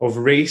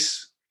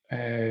race?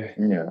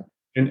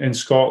 In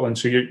Scotland,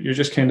 so you're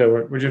just kind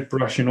of we're just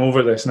brushing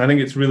over this, and I think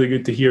it's really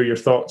good to hear your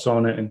thoughts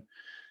on it,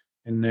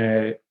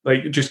 and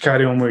like just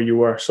carry on where you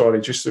were. Sorry,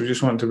 I just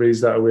wanted to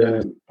raise that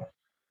awareness.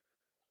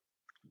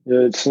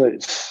 It's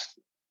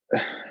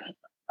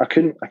I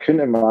couldn't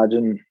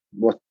imagine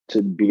what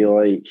it'd be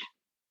like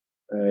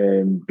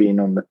being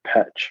on the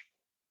pitch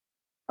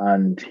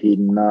and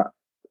hearing that,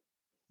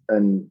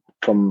 and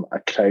from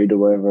a crowd or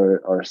whatever,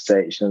 or a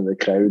section of the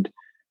crowd.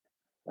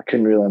 I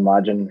couldn't really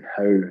imagine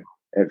how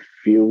it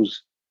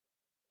feels,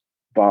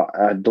 but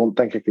I don't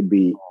think it could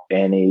be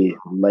any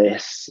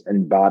less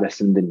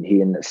embarrassing than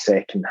hearing it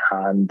second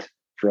hand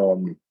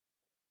from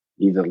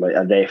either like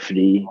a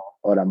referee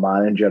or a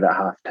manager at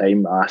half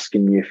time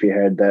asking you if you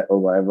heard it or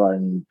whatever,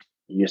 and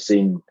you're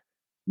saying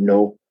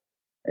no,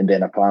 and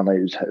then apparently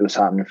it was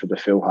happening for the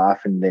full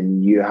half, and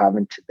then you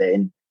having to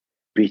then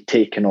be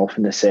taken off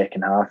in the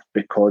second half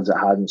because it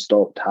hasn't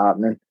stopped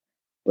happening.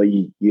 But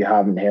you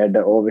haven't heard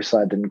it.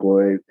 Obviously, I didn't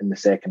go out in the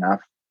second half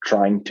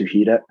trying to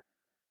hear it,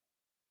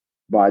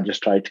 but I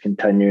just tried to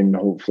continue, and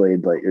hopefully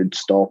like it would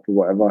stop or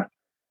whatever.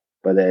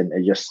 But then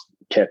it just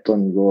kept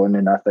on going,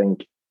 and I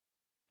think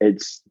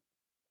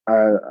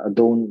I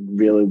don't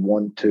really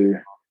want to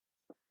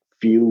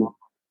feel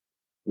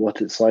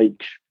what it's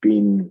like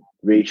being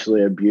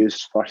racially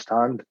abused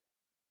firsthand,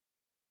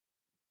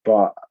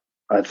 but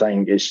I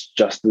think it's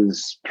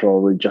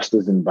probably just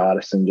as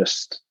embarrassing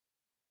just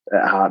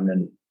it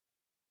happening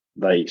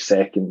like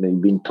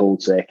being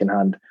told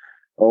secondhand.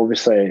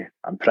 Obviously,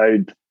 I'm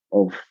proud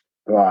of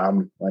who I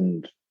am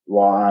and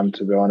what I am,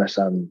 to be honest.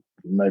 I'm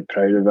not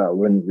proud of it. I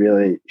wouldn't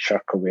really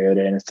shirk away or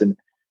anything.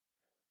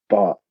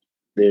 But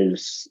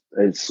it's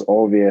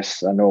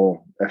obvious. I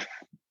know I'm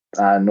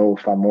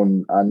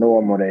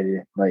already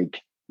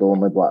like the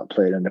only black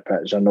player in the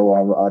pitch. I know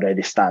I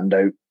already stand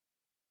out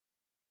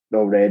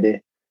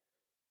already.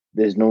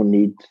 There's no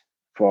need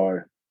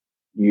for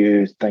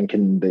you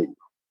thinking that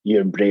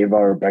you're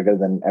braver or bigger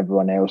than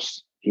everyone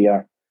else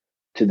here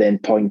to then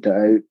point it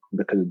out,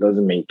 because it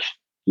doesn't make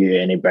you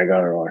any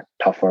bigger or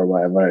tougher or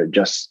whatever. It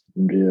just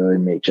really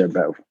makes you a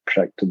bit of a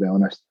prick, to be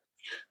honest.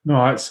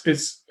 No,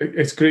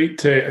 it's great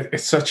to.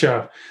 It's such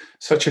a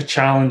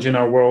challenge in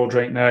our world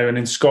right now, and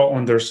in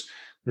Scotland, there's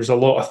a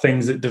lot of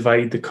things that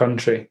divide the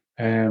country,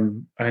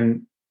 and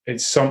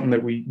it's something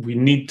that we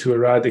need to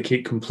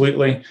eradicate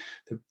completely.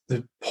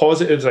 The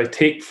positives I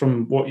take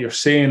from what you're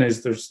saying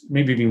is there's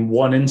maybe been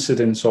one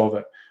incidence of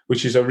it,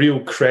 which is a real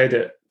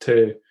credit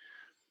to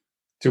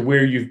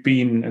where you've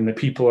been and the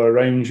people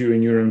around you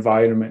in your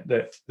environment,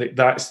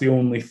 that's the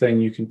only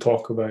thing you can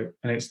talk about.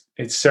 And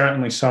it's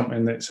certainly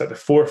something that's at the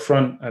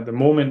forefront at the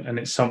moment, and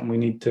it's something we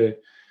need to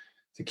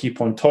keep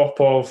on top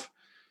of.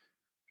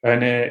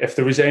 And if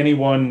there was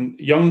anyone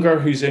younger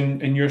who's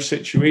in your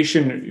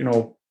situation, you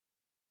know,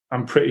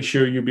 I'm pretty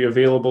sure you'll be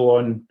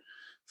available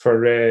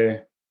for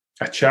a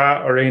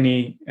chat or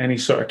any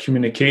sort of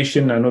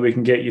communication. I know they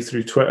can get you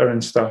through Twitter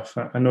and stuff.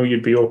 I know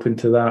you'd be open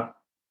to that.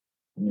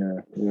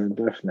 Yeah,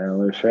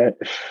 definitely.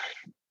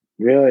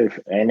 If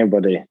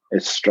anybody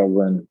is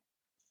struggling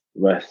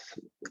with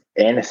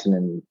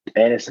anything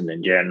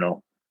in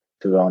general,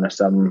 to be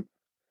honest, I'm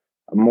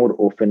more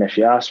open. If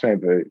you asked me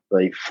about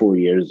like 4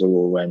 years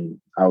ago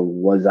when I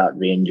was at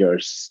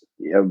Rangers,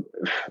 there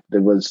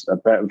was a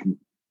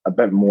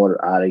bit more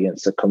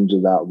arrogance that comes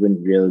with that. I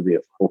wouldn't really be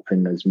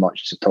open as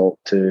much to talk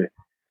to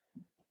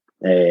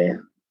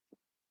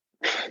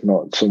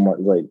not so much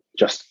like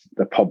just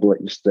the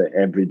public, just the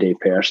everyday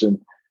person.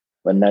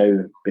 But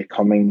now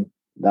becoming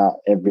that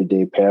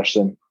everyday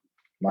person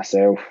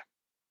myself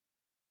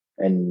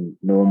and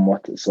knowing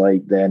what it's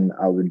like, then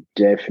I would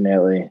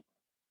definitely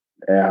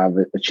have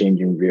a change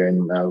in view,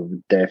 and I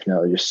would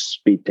definitely just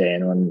speak to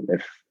anyone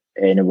if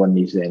anyone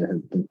needs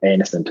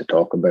anything to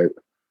talk about.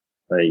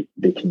 Like,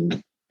 they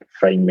can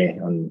find me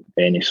on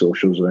any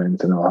socials or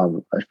anything. I'll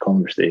have a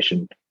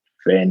conversation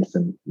for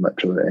anything,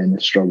 literally any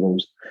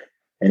struggles,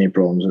 any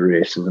problems with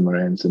racism or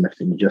anything. If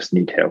you just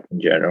need help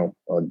in general,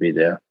 I'd be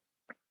there.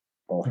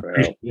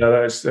 Yeah,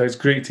 that's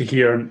great to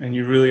hear, and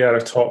you really are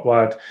a top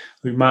lad.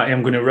 Look, Matty,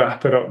 I'm going to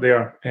wrap it up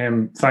there.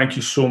 Thank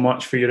you so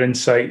much for your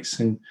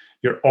insights and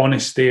your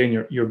honesty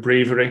and your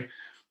bravery.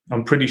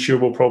 I'm pretty sure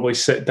we'll probably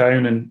sit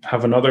down and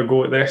have another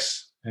go at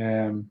this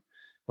when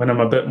I'm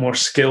a bit more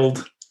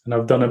skilled and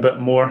I've done a bit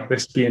more,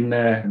 this being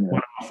one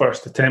of my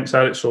first attempts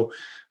at it. So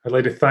I'd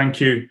like to thank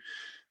you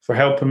for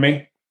helping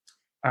me,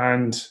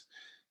 and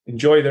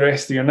enjoy the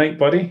rest of your night,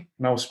 buddy,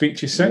 and I'll speak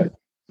to you soon.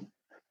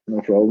 No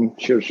problem.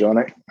 Cheers,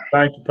 Johnny.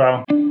 Thank you,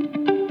 pal.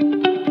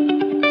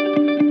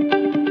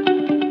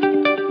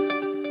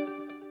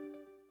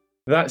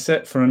 That's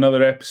it for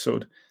another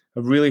episode. I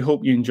really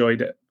hope you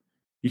enjoyed it.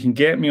 You can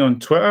get me on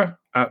Twitter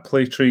at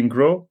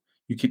PlayTrainGrow.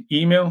 You can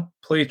email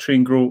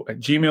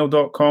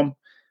playtraingrow@gmail.com.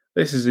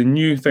 This is a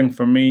new thing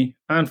for me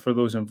and for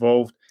those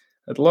involved.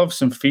 I'd love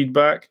some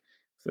feedback.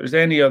 If there's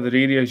any other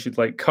areas you'd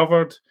like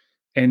covered,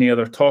 any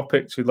other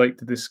topics you'd like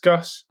to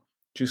discuss,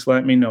 just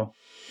let me know.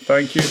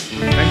 Thank you.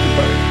 Thank you,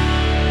 buddy.